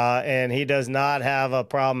 And he does not have a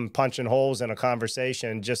problem punching holes in a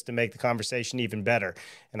conversation just to make the conversation even better.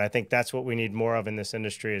 And I think that's what we need more of in this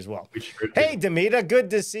industry as well. Hey, Demita, good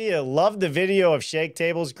to see you. Love the video of shake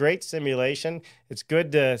tables. Great simulation. It's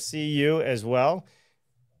good to see you as well.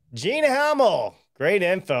 Gene Hamill, great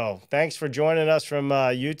info. Thanks for joining us from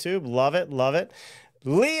YouTube. Love it.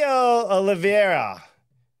 Leo Oliveira.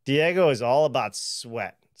 Diego is all about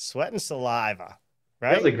sweat and saliva. Right?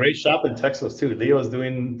 He has a great shop in Texas, too. Leo is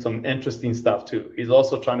doing some interesting stuff, too. He's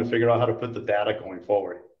also trying to figure out how to put the data going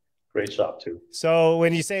forward. Great shop, too. So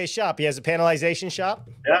when you say a shop, he has a panelization shop?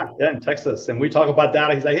 Yeah, in Texas. And we talk about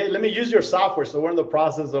data. He's like, hey, let me use your software. So we're in the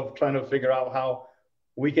process of trying to figure out how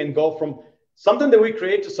we can go from something that we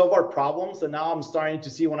create to solve our problems. And now I'm starting to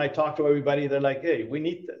see when I talk to everybody, they're like, hey, we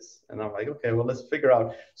need this. And I'm like, okay, well, let's figure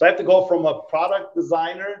out. So I have to go from a product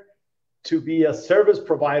designer to be a service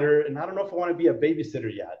provider. And I don't know if I want to be a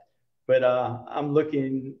babysitter yet, but I'm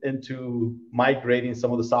looking into migrating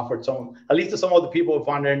some of the software, at least to some of the people who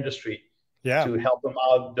found their industry to help them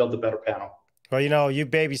out build a better panel. Well, you know, you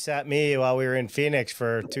babysat me while we were in Phoenix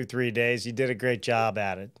for 2-3 days. You did a great job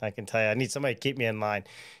at it. I can tell you. I need somebody to keep me in line.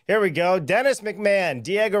 Here we go. Dennis McMahon,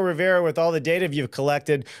 Diego Rivera, with all the data you've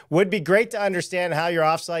collected, would be great to understand how your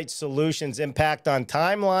offsite solutions impact on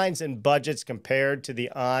timelines and budgets compared to the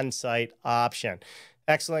on-site option.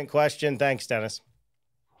 Excellent question. Thanks, Dennis.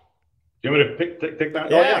 Do you want me to take that?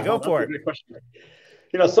 Yeah, go for it. Great question.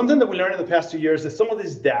 You know, something that we learned in the past 2 years is some of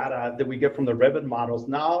this data that we get from the Revit models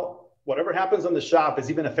now, whatever happens in the shop is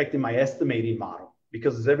even affecting my estimating model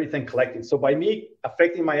because it's everything collecting. So by me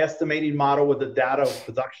affecting my estimating model with the data of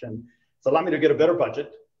production, it's allowed me to get a better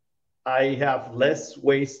budget. I have less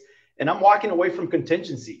waste and I'm walking away from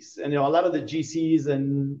contingencies. And, you know, a lot of the GCs,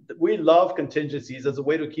 and we love contingencies as a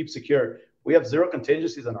way to keep secure. We have zero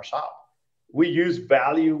contingencies in our shop. We use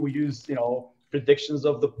value. We use, you know, predictions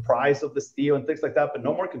of the price of the steel and things like that, but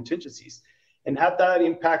no more contingencies. And how that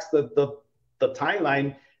impacts the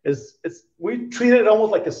timeline, We treat it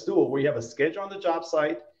almost like a stool where you have a schedule on the job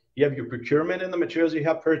site, you have your procurement and the materials you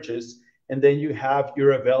have purchased, and then you have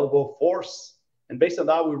your available force. And based on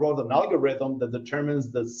that, we wrote an algorithm that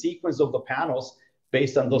determines the sequence of the panels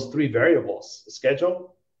based on those three variables: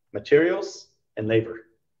 schedule, materials, and labor.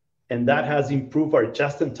 And that has improved our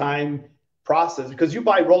just-in-time process, because you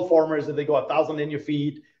buy roll formers and they go 1,000 linear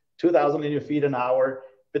feet, 2,000 linear feet an hour,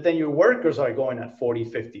 but then your workers are going at 40,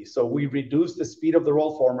 50. So we reduce the speed of the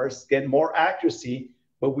roll formers, get more accuracy,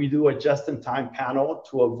 but we do a just-in-time panel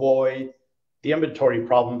to avoid the inventory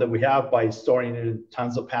problem that we have by storing in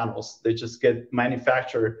tons of panels. They just get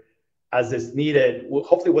manufactured as is needed,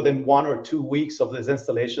 hopefully within 1 or 2 weeks of this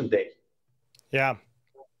installation date. Yeah,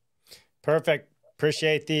 perfect.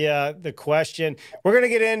 Appreciate the question. We're going to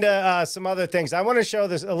get into some other things. I want to show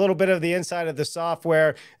this a little bit of the inside of the software,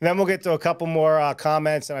 and then we'll get to a couple more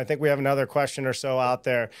comments, and I think we have another question or so out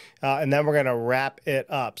there, and then we're going to wrap it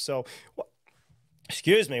up. So,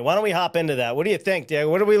 excuse me, why don't we hop into that? What do you think,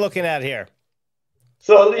 Diego? What are we looking at here?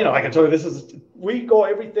 So, I can tell you we go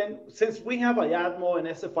everything. Since we have a IADMO and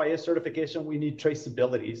SFIS certification, we need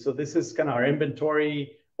traceability. So this is kind of our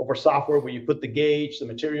inventory over software where you put the gauge, the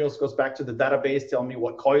materials, goes back to the database, telling me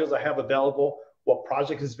what coils I have available, what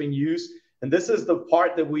project has been used. And this is the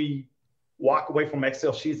part that we walk away from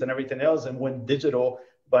Excel sheets and everything else and went digital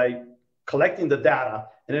by collecting the data.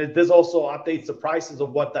 And this also updates the prices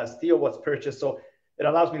of what that steel was purchased. So it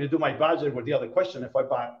allows me to do my budget with the other question. If I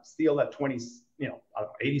buy steel at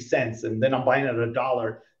 80 cents, and then I'm buying it at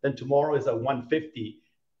 $1, then tomorrow is at 150.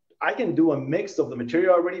 I can do a mix of the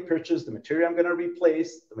material I already purchased, the material I'm going to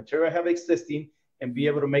replace, the material I have existing, and be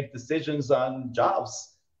able to make decisions on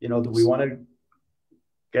jobs. Do we want to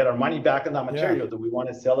get our money back on that material? Do we want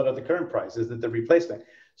to sell it at the current price? Is it the replacement?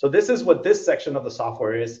 So this is what this section of the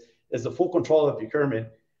software is the full control of procurement.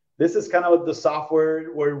 This is kind of the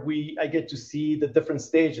software where I get to see the different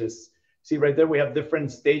stages. See right there, we have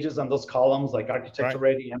different stages on those columns, like architecture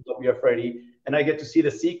ready, MWF ready. And I get to see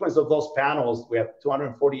the sequence of those panels. We have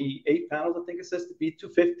 248 panels, I think it says to be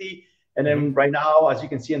 250. And then right now, as you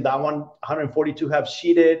can see in that one, 142 have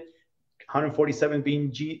sheeted, 147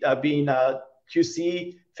 being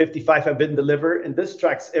QC, 55 have been delivered. And this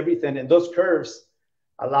tracks everything. And those curves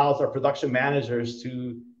allows our production managers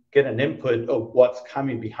to get an input of what's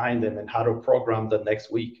coming behind them and how to program the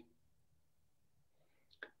next week.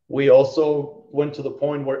 We also went to the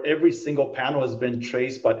point where every single panel has been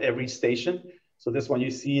traced by every station. So this one,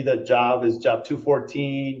 you see the job is job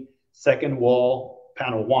 214, second wall,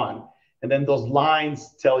 panel 1. And then those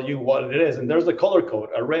lines tell you what it is. And there's a color code.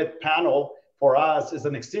 A red panel for us is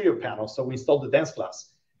an exterior panel. So we installed the dense glass.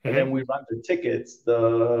 And then we run the tickets. I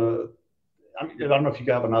don't know if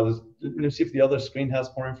you have another. Let me see if the other screen has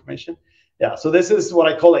more information. Yeah, so this is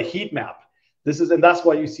what I call a heat map. And that's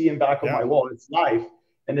why you see in back of my wall, it's live.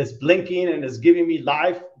 And it's blinking and it's giving me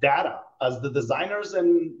live data. As the designers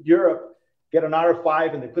in Europe get an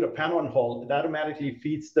RFI and they put a panel on hold, it automatically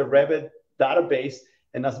feeds the Revit database.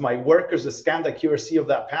 And as my workers scan the QRC of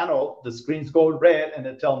that panel, the screens go red and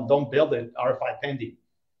they tell them, don't build it, RFI pending.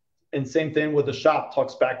 And same thing with the shop,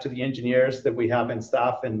 talks back to the engineers that we have in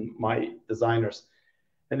staff and my designers.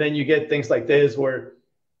 And then you get things like this where,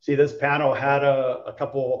 see, this panel had a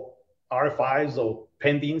couple RFIs or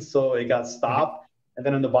pending, so it got stopped. And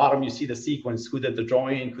then on the bottom, you see the sequence, who did the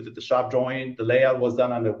drawing, who did the shop drawing, the layout was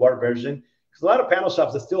done on the Word version. Because a lot of panel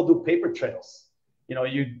shops that still do paper trails.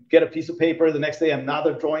 You get a piece of paper, the next day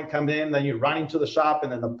another drawing comes in, then you run into the shop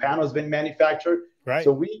and then the panel has been manufactured. Right.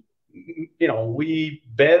 So we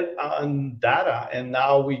bet on data, and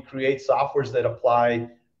now we create softwares that apply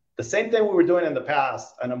the same thing we were doing in the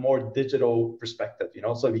past on a more digital perspective,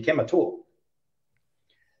 so it became a tool.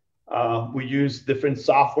 We use different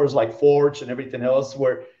softwares like Forge and everything else,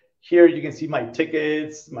 where here you can see my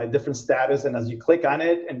tickets, my different status. And as you click on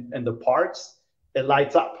it and the parts, it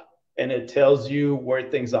lights up and it tells you where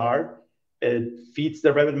things are. It feeds the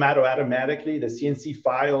Revit model automatically. The CNC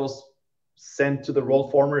files sent to the roll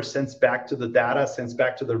former, sends back to the data, sends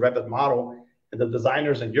back to the Revit model. And the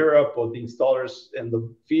designers in Europe or the installers in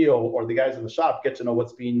the field or the guys in the shop get to know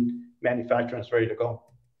what's being manufactured and it's ready to go.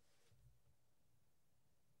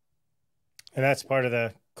 And that's part of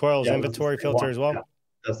the coils inventory filter as well? Yeah,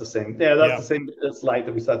 that's the same. Yeah, that's the same slide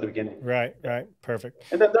that we saw at the beginning. Right, right. Perfect.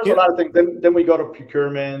 And then there's a lot of things. Then we go to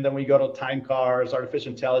procurement. Then we go to time cards,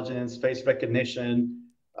 artificial intelligence, face recognition.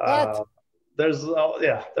 They're all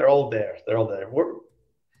there. They're all there.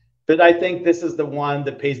 But I think this is the one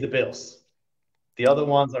that pays the bills. The other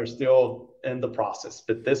ones are still in the process.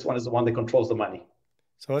 But this one is the one that controls the money.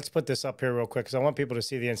 So let's put this up here real quick because I want people to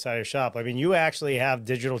see the inside of your shop. I mean, you actually have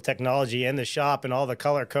digital technology in the shop and all the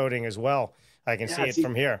color coding as well. I can see it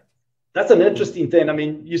from here. That's an interesting thing. I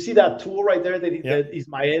mean, you see that tool right there that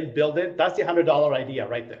Ismael built it? That's the $100 idea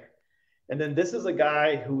right there. And then this is a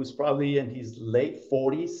guy who's probably in his late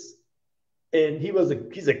 40s. And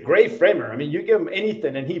he's a great framer. I mean, you give him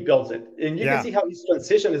anything and he builds it. And you can see how his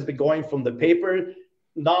transition has been going from the paper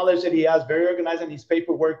knowledge that he has, very organized in his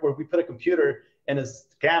paperwork, where we put a computer and a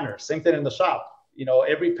scanner, same thing in the shop. You know,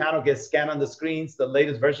 every panel gets scanned on the screens. The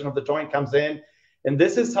latest version of the joint comes in. And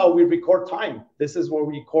this is how we record time. This is where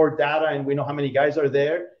we record data and we know how many guys are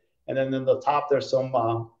there. And then in the top, there's some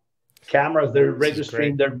cameras that are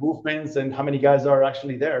registering their movements and how many guys are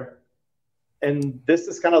actually there. And this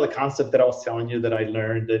is kind of the concept that I was telling you that I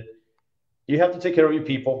learned, that you have to take care of your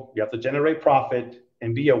people. You have to generate profit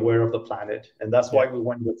and be aware of the planet. And that's why we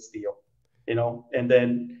went with steel, you know,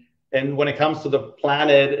 and when it comes to the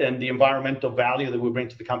planet and the environmental value that we bring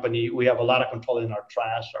to the company, we have a lot of control in our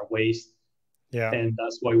trash, our waste. Yeah. And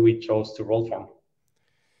that's why we chose to roll form.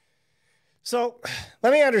 So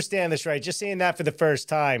let me understand this right. Just seeing that for the first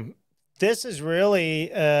time, this is really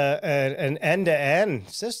an end-to-end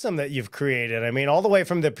system that you've created. I mean, all the way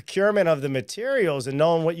from the procurement of the materials and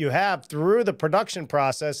knowing what you have through the production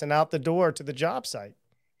process and out the door to the job site.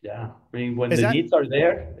 Yeah. I mean, when the needs are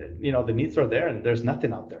there, you know, the needs are there and there's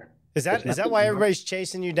nothing out there. Is that why everybody's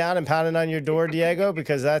chasing you down and pounding on your door, Diego?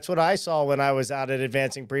 Because that's what I saw when I was out at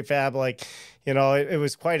Advancing Prefab. Like, you know, it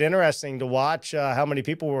was quite interesting to watch how many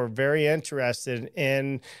people were very interested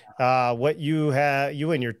in what you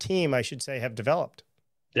and your team, I should say, have developed.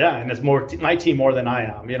 Yeah, and it's more my team more than I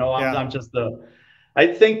am. You know, I'm just I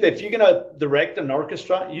think that if you're gonna direct an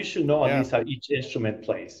orchestra, you should know at least how each instrument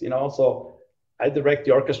plays. You know, so I direct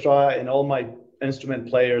the orchestra, and all my instrument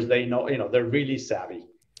players, they know, you know, they're really savvy.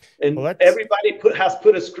 And everybody has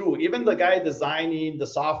put a screw. Even the guy designing the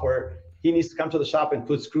software, he needs to come to the shop and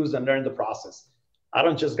put screws and learn the process. I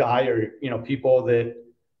don't just hire, you know, people that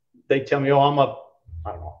they tell me, oh, I'm a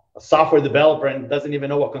software developer and doesn't even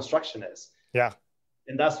know what construction is. Yeah.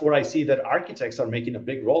 And that's where I see that architects are making a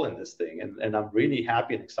big role in this thing. And I'm really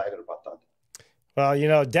happy and excited about that. Well, you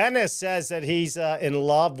know, Dennis says that he's in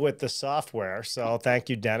love with the software. So thank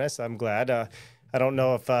you, Dennis. I'm glad. I don't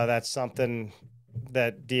know if that's something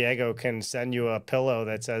that Diego can send you a pillow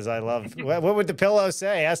that says, I love, what would the pillow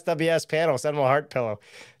say? SWS Panel, send him a heart pillow.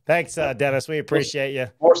 Thanks, Dennis. We appreciate you.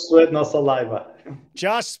 More sweat, no saliva.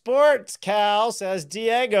 Josh Sports Cal says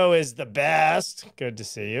Diego is the best. Good to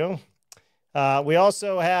see you. We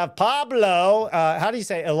also have Pablo. How do you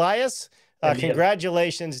say Elias?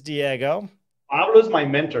 Congratulations, Diego. Pablo is my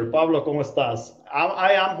mentor. Pablo, ¿cómo estás?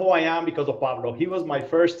 I am who I am because of Pablo. He was my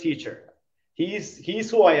first teacher.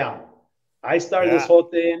 He's who I am. I started this whole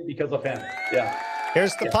thing because of him. Yeah.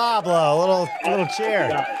 Here's the Pablo, a little cheer.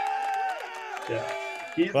 Yeah.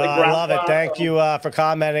 Well, I love it. Thank you for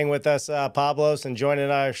commenting with us, Pablos, and joining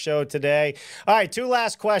our show today. All right, 2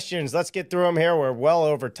 last questions. Let's get through them here. We're well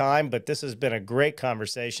over time, but this has been a great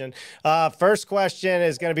conversation. First question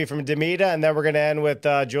is going to be from Demita, and then we're going to end with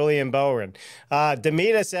Julian Bowen.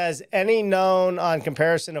 Demita says, any known on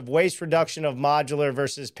comparison of waste reduction of modular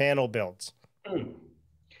versus panel builds?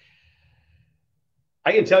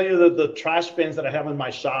 I can tell you that the trash bins that I have in my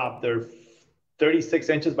shop, they're 36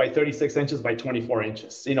 inches by 36 inches by 24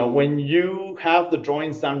 inches. You know, when you have the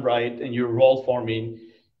drawings done right and you're roll forming,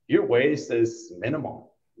 your waste is minimum.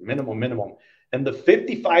 And the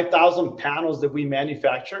 55,000 panels that we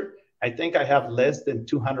manufacture, I think I have less than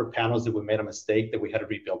 200 panels that we made a mistake that we had to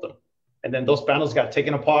rebuild them. And then those panels got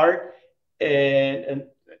taken apart. And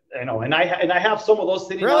you know, and I have some of those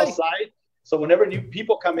sitting outside. So whenever new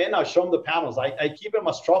people come in, I'll show them the panels. I keep them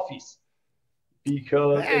as trophies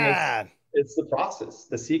because it's the process.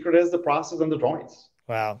 The secret is the process and the drawings.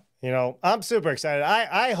 Wow. You know, I'm super excited.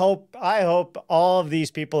 I hope all of these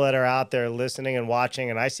people that are out there listening and watching,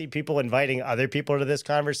 and I see people inviting other people to this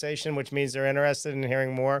conversation, which means they're interested in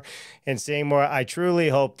hearing more and seeing more. I truly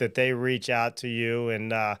hope that they reach out to you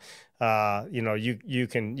and, you know, you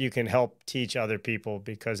can help teach other people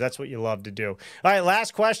because that's what you love to do. All right,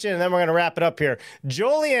 last question, and then we're going to wrap it up here.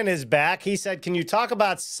 Julian is back. He said, can you talk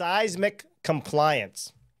about seismic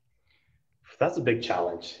compliance? That's a big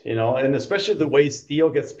challenge, you know, and especially the way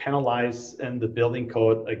steel gets penalized in the building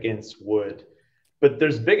code against wood. But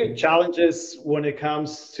there's bigger challenges when it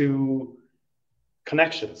comes to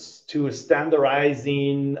connections, to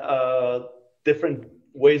standardizing different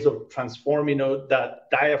ways of transforming that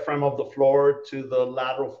diaphragm of the floor to the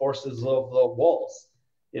lateral forces of the walls.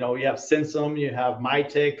 You know, you have Synsum, you have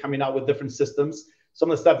MyTech coming out with different systems.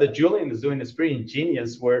 Some of the stuff that Julian is doing is pretty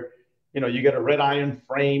ingenious, where you get a red iron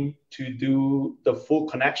frame to do the full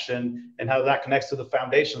connection and how that connects to the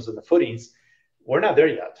foundations and the footings. We're not there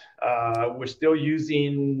yet. We're still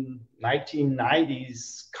using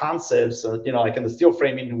 1990s concepts, like in the steel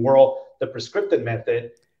framing world, the prescriptive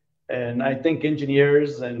method. And I think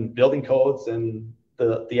engineers and building codes and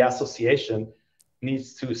the association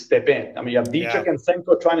needs to step in. I mean, you have Dietrich and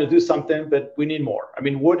Senko trying to do something, but we need more. I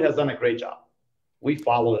mean, Wood has done a great job. We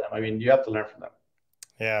follow them. I mean, you have to learn from them.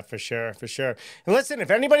 Yeah, for sure, for sure. And listen,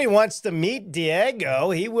 if anybody wants to meet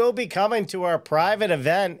Diego, he will be coming to our private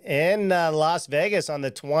event in Las Vegas on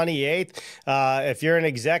the 28th. If you're an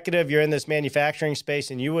executive, you're in this manufacturing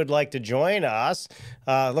space, and you would like to join us,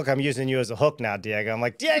 look, I'm using you as a hook now, Diego. I'm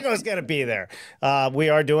like, Diego's going to be there. We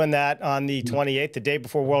are doing that on the 28th, the day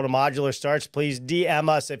before World of Modular starts. Please DM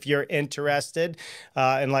us if you're interested.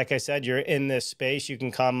 And like I said, you're in this space. You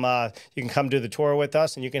can come do the tour with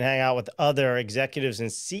us, and you can hang out with other executives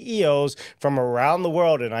and CEOs from around the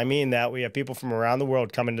world. And I mean that. We have people from around the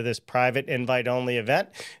world coming to this private invite-only event.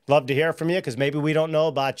 Love to hear from you, because maybe we don't know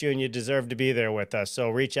about you and you deserve to be there with us. So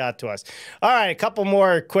reach out to us. All right, a couple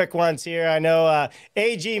more quick ones here. I know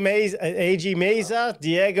AG Meza,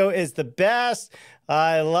 Diego is the best.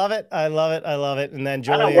 I love it. I love it. I love it. And then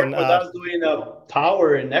Julian. Anna worked with us doing a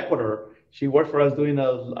tower in Ecuador. She worked for us doing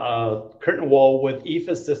a curtain wall with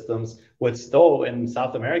EFIS systems with Stowe in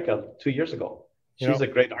South America 2 years ago. She's a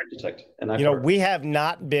great architect. And we have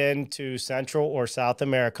not been to Central or South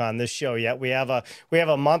America on this show yet. We have a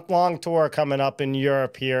month-long tour coming up in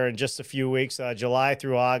Europe here in just a few weeks. July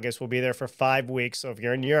through August, we'll be there for 5 weeks. So if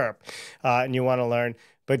you're in Europe and you want to learn.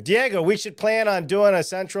 But Diego, we should plan on doing a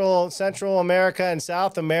Central America and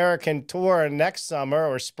South American tour next summer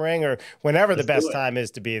or spring or whenever the best time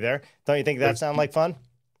is to be there. Don't you think that sounds like fun?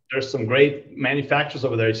 There's some great manufacturers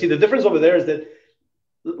over there. You see, the difference over there is that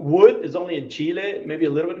wood is only in Chile, maybe a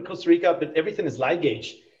little bit in Costa Rica, but everything is light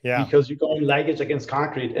gauge. Yeah. Because you're going light gauge against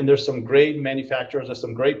concrete, and there's some great manufacturers, there's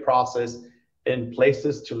some great process and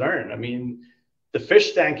places to learn. I mean, the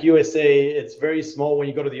fish tank USA, it's very small when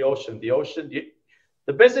you go to the ocean.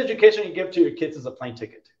 The best education you give to your kids is a plane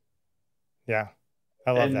ticket. Yeah,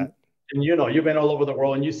 I love that. And you've been all over the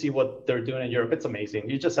world and you see what they're doing in Europe. It's amazing.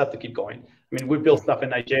 You just have to keep going. I mean, we built stuff in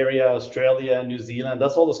Nigeria, Australia, New Zealand.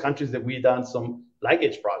 That's all those countries that we've done some light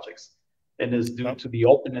gauge projects, and is due to the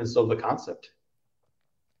openness of the concept.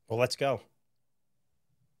 Well, let's go.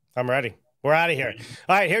 I'm ready. We're out of here.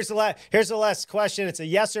 All right, here's the last question. It's a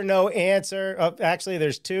yes or no answer. Actually,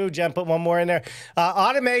 there's two. Jen put one more in there.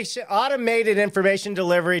 Automated information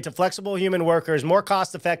delivery to flexible human workers more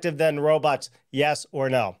cost effective than robots. Yes or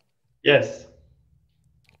no? Yes.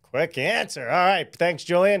 Quick answer. All right. Thanks,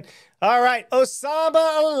 Julian. All right. Osama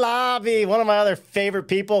Alavi, one of my other favorite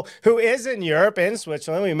people who is in Europe, in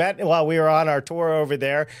Switzerland. We met while we were on our tour over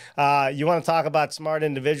there. You want to talk about smart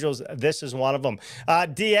individuals? This is one of them.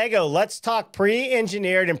 Diego, let's talk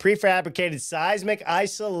pre-engineered and prefabricated seismic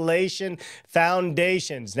isolation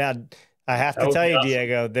foundations. Now, I have to tell you,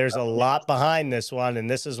 Diego, there's a lot behind this one, and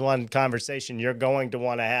this is one conversation you're going to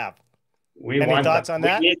want to have. Any thoughts on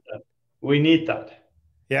that? We need that.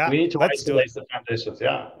 Yeah. We need to isolate the foundations.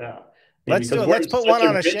 Yeah. Let's do it. Let's put one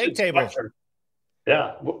on a shake table.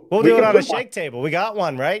 Yeah. We'll do it on a shake table. We got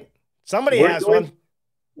one, right? Somebody has one.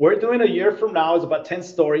 We're doing a year from now. It's about 10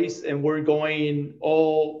 stories, and we're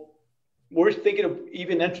thinking of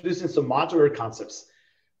even introducing some modular concepts.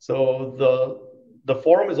 So the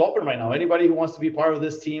forum is open right now. Anybody who wants to be part of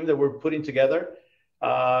this team that we're putting together,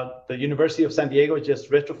 the University of San Diego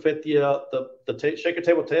just retrofit the shaker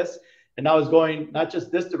table test, and now it's going not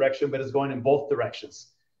just this direction, but it's going in both directions.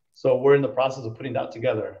 So we're in the process of putting that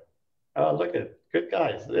together. Look at good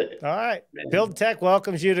guys. All right, Build Tech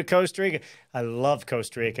welcomes you to Costa Rica. I love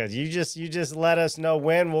Costa Rica. You just let us know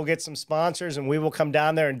when. We'll get some sponsors, and we will come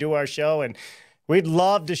down there and do our show. And we'd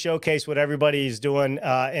love to showcase what everybody's doing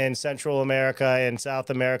in Central America and South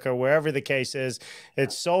America, wherever the case is.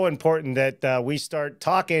 It's so important that we start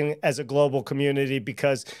talking as a global community,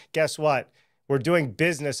 because guess what? We're doing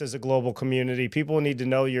business as a global community. People need to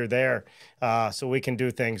know you're there so we can do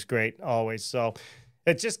things great always. So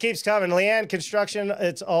it just keeps coming. Leanne Construction,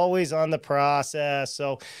 it's always on the process.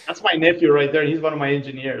 So that's my nephew right there. He's one of my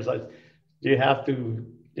engineers. You have to...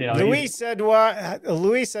 Luis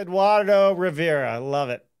Eduardo Rivera. I love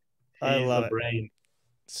it. I love it. Brain.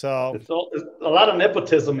 So it's a lot of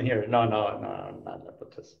nepotism here. No, not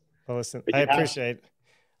nepotism. Well, listen, I appreciate it.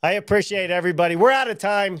 I appreciate everybody. We're out of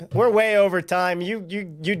time. We're way over time. You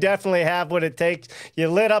definitely have what it takes. You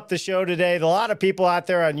lit up the show today. A lot of people out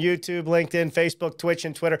there on YouTube, LinkedIn, Facebook, Twitch,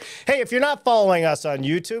 and Twitter. Hey, if you're not following us on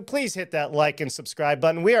YouTube, please hit that like and subscribe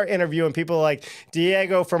button. We are interviewing people like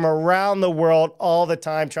Diego from around the world all the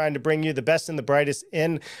time, trying to bring you the best and the brightest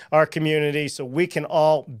in our community so we can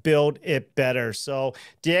all build it better. So,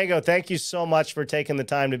 Diego, thank you so much for taking the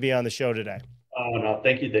time to be on the show today. Oh, no,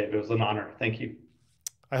 thank you, Dave. It was an honor. Thank you.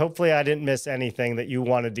 Hopefully I didn't miss anything that you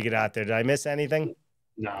wanted to get out there. Did I miss anything?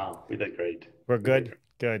 No, we did great. We're good?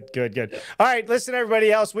 Good. Yeah. All right, listen,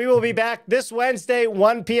 everybody else. We will be back this Wednesday,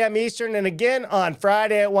 1 p.m. Eastern, and again on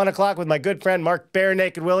Friday at 1 o'clock with my good friend Mark Bare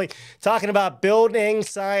Naked Willie, talking about building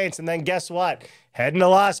science. And then guess what? Heading to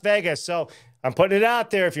Las Vegas. So I'm putting it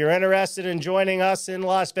out there. If you're interested in joining us in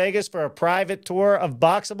Las Vegas for a private tour of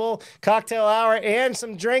Boxable, cocktail hour, and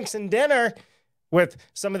some drinks and dinner with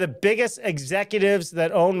some of the biggest executives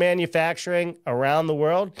that own manufacturing around the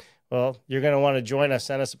world, well, you're going to want to join us.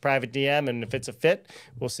 Send us a private DM, and if it's a fit,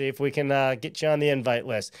 we'll see if we can get you on the invite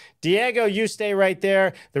list. Diego, you stay right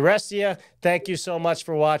there. The rest of you, thank you so much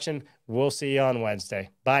for watching. We'll see you on Wednesday.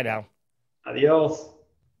 Bye now. Adios.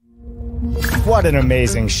 What an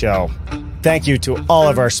amazing show. Thank you to all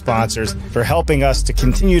of our sponsors for helping us to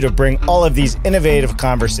continue to bring all of these innovative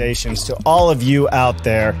conversations to all of you out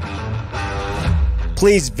there.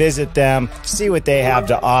 Please visit them, see what they have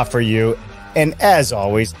to offer you, and as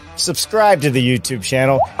always, subscribe to the YouTube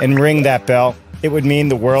channel and ring that bell. It would mean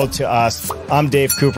the world to us. I'm Dave Cooper.